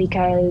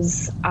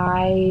 because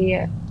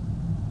I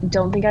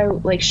don't think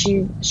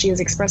she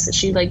has expressed that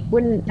she like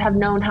wouldn't have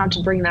known how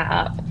to bring that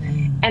up.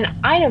 And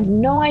I have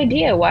no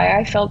idea why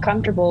I felt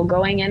comfortable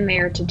going in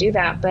there to do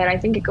that. But I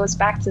think it goes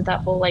back to that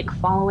whole like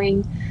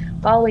following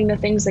the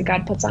things that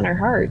God puts on our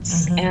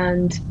hearts,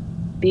 and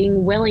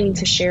being willing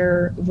to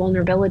share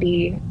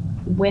vulnerability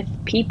with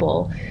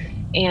people.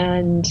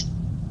 And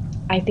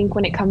I think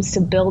when it comes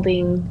to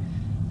building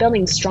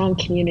strong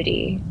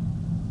community,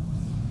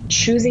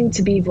 choosing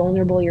to be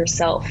vulnerable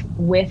yourself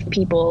with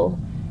people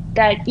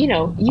that, you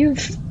know,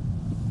 you've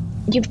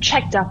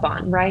checked up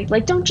on, right?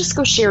 Like, don't just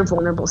go share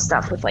vulnerable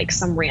stuff with like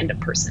some random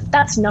person.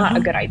 That's not a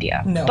good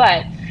idea. No,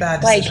 but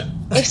bad like, decision.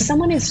 if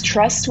someone is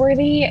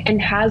trustworthy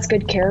and has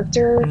good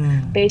character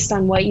based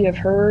on what you have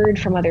heard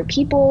from other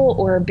people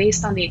or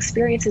based on the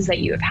experiences that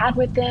you have had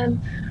with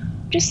them,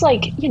 just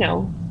like, you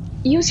know,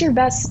 use your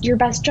best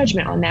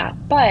judgment on that.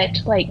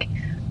 But like,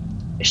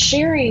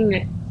 sharing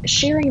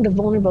the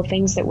vulnerable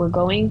things that we're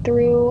going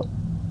through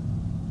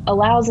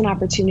allows an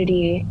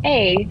opportunity,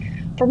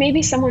 for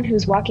maybe someone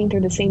who's walking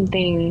through the same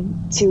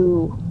thing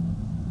to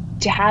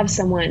have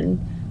someone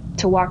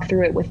to walk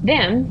through it with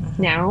them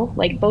now,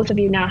 like both of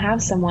you now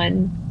have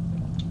someone.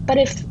 But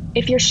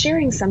if you're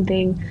sharing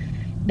something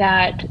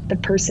that the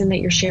person that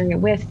you're sharing it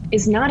with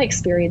is not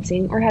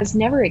experiencing or has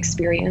never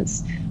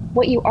experienced,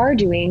 what you are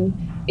doing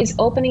is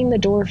opening the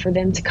door for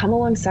them to come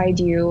alongside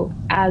you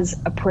as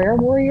a prayer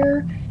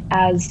warrior,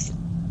 as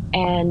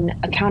an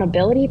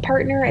accountability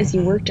partner, as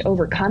you work to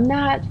overcome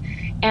that,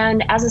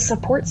 and as a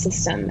support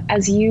system,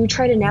 as you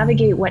try to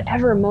navigate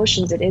whatever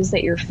emotions it is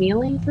that you're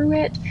feeling through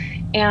it.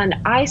 And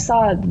I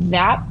saw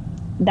that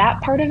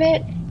part of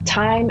it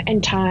time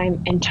and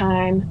time and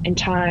time and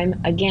time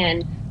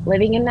again,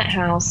 living in that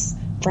house,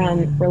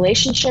 from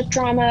relationship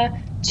trauma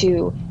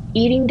to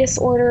eating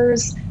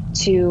disorders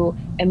to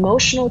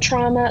emotional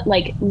trauma,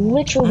 like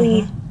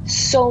literally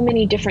so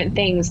many different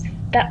things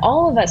that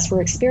all of us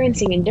were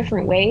experiencing in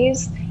different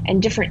ways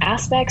and different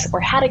aspects, or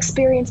had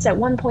experienced at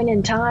one point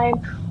in time,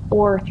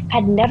 or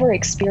had never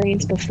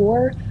experienced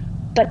before,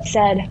 but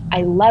said,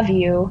 I love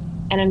you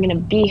and I'm going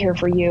to be here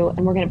for you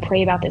and we're going to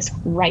pray about this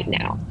right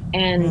now.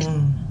 And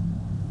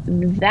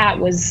that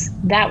was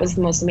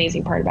the most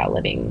amazing part about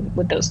living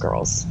with those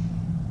girls.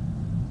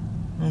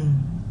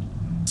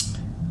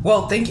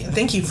 Well,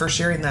 thank you for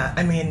sharing that.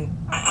 I mean,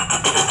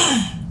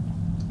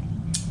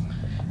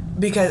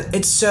 because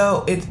it's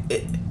so,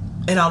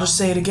 and I'll just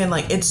say it again,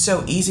 like, it's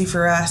so easy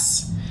for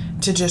us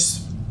to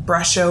just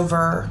brush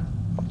over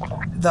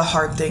the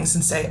hard things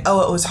and say,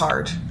 oh, it was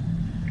hard.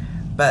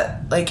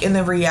 But like, in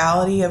the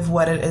reality of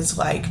what it is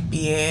like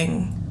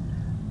being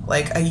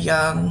like a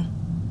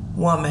young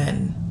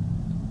woman,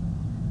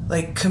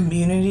 like,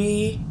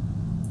 community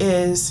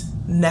is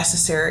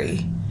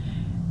necessary.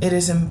 It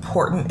is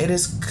important. It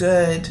is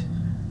good,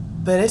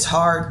 but it's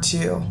hard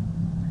too.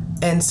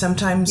 And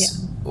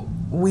sometimes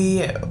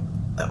we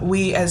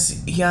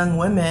as young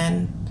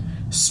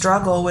women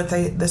struggle with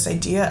this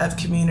idea of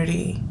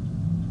community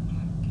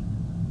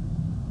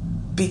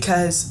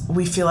because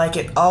we feel like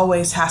it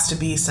always has to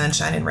be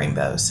sunshine and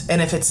rainbows.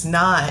 And if it's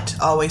not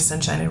always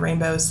sunshine and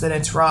rainbows, then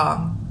it's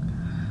wrong.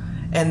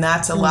 And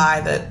that's a lie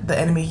that the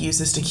enemy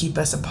uses to keep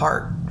us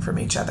apart from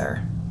each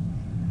other.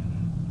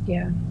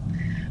 Yeah.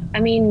 I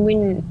mean,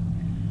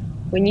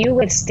 when you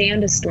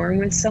withstand a storm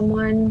with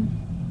someone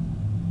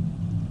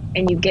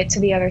and you get to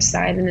the other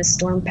side and the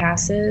storm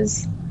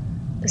passes,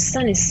 the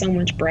sun is so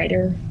much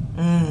brighter.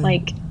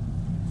 Like,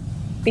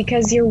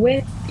 because you're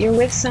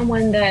with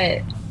someone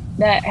that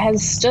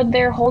has stood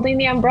there holding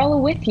the umbrella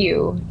with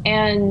you,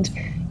 and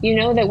you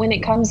know that when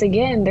it comes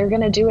again, they're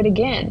going to do it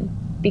again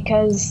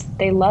because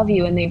they love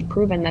you and they've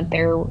proven that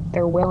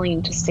they're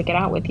willing to stick it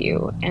out with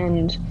you.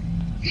 And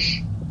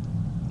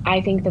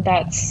I think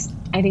that's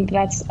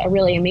a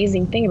really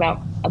amazing thing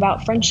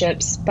about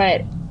friendships.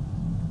 But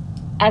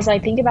as I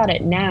think about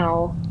it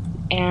now,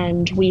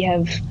 and we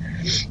have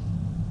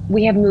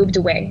moved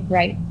away,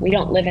 right? We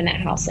don't live in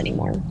that house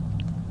anymore.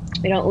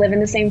 We don't live in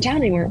the same town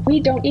anymore.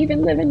 We don't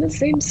even live in the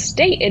same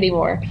state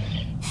anymore.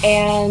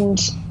 And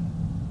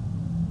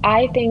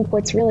I think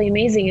what's really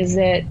amazing is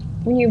that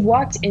when you've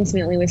walked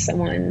intimately with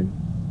someone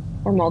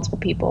or multiple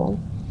people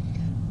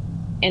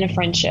in a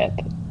friendship,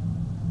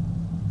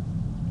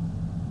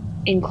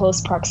 in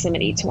close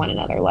proximity to one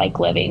another, like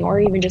living or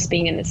even just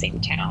being in the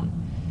same town,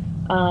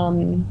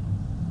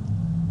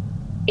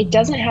 it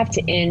doesn't have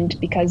to end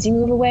because you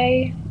move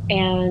away.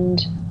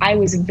 And I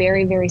was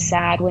very, very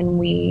sad when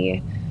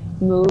we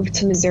moved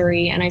to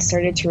Missouri and I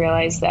started to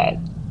realize that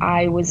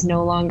I was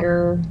no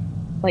longer,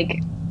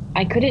 like,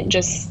 I couldn't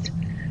just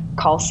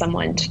call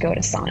someone to go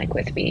to Sonic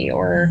with me,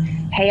 or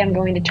hey, I'm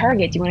going to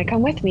Target, do you want to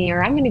come with me?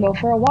 Or I'm going to go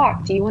for a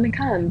walk, do you want to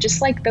come?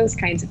 Just like those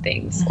kinds of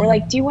things. Or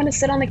like, do you want to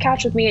sit on the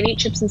couch with me and eat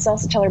chips and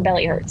salsa till our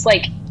belly hurts?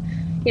 Like,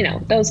 you know,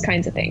 those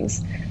kinds of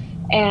things.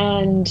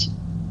 And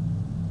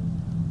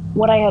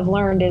what I have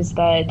learned is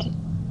that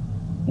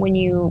when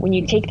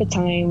you take the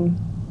time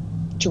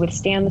to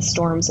withstand the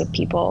storms of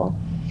people,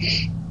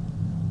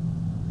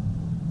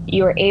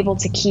 you're able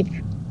to keep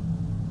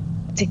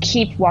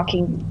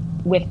walking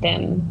with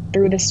them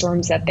through the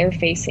storms that they're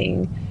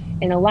facing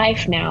in a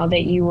life now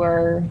that you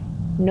are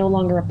no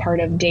longer a part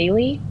of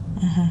daily,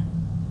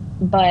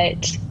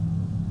 but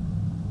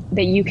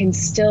that you can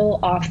still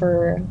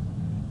offer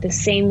the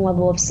same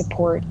level of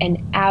support and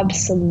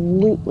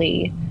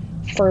absolutely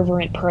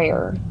fervent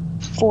prayer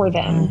for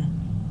them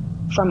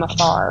from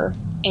afar.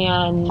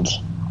 And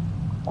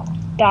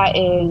that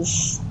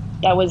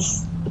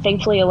was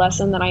thankfully a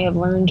lesson that I have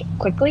learned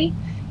quickly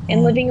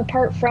in living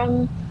apart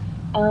from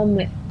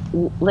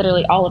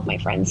literally all of my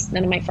friends.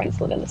 None of my friends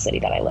live in the city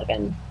that I live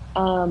in.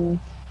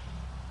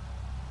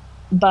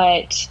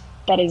 But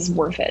that is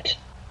worth it.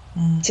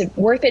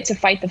 Worth it to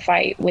fight the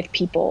fight with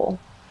people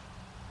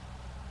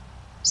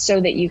so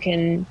that you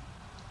can,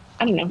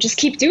 I don't know, just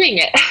keep doing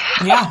it.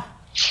 Yeah.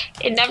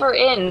 It never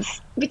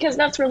ends, because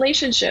that's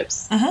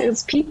relationships.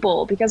 It's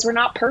people, because we're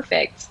not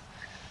perfect.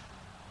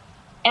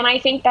 And I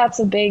think that's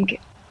a big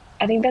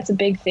I think that's a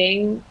big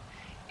thing,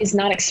 is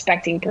not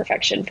expecting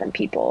perfection from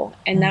people.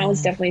 And that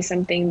was definitely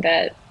something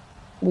that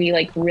we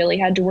like really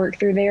had to work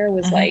through there,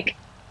 was like,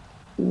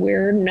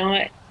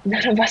 none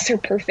of us are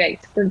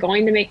perfect. We're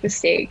going to make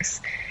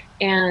mistakes,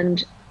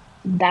 and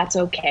that's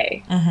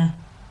okay.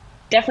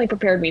 Definitely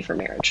prepared me for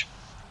marriage.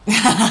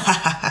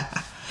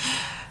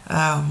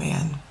 Oh,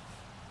 man.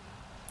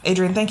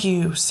 Adrienne, thank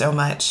you so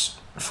much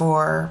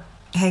for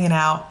hanging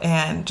out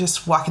and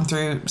just walking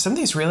through some of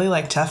these really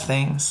like tough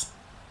things,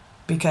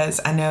 because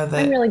I know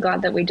that I'm really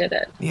glad that we did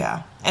it.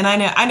 Yeah. And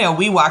I know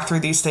we walk through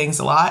these things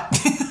a lot.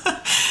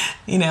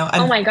 You know,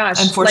 oh my gosh,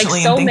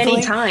 unfortunately, like so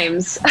many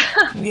times.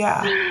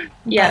 Yeah.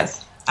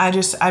 Yes.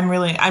 But I'm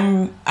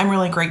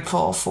really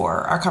grateful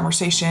for our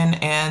conversation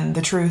and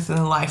the truth and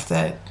the life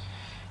that,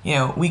 you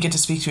know, we get to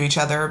speak to each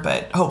other,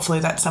 but hopefully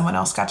that someone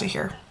else got to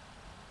hear.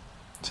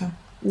 So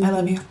I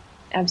love you.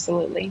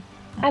 Absolutely.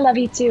 I love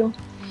you too.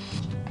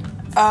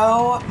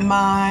 Oh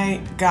my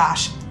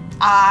gosh.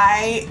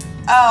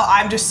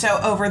 I'm just so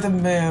over the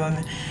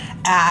moon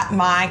at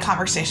my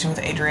conversation with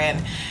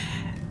Adrienne.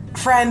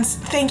 Friends,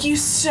 thank you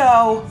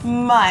so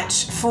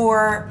much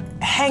for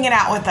hanging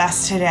out with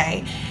us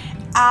today.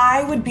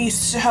 I would be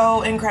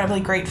so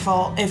incredibly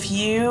grateful if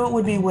you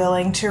would be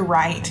willing to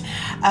write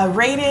a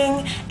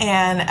rating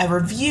and a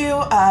review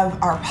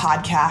of our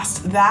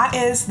podcast. That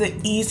is the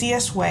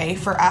easiest way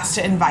for us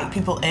to invite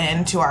people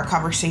into our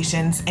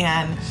conversations.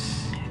 And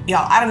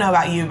y'all, I don't know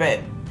about you, but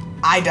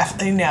I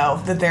definitely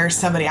know that there's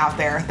somebody out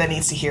there that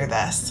needs to hear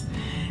this.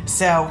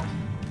 So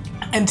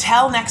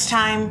until next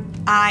time,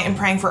 I am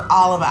praying for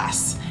all of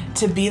us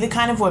to be the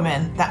kind of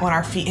women that when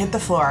our feet hit the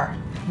floor,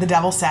 the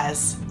devil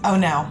says, "Oh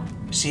no,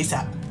 she's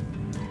up."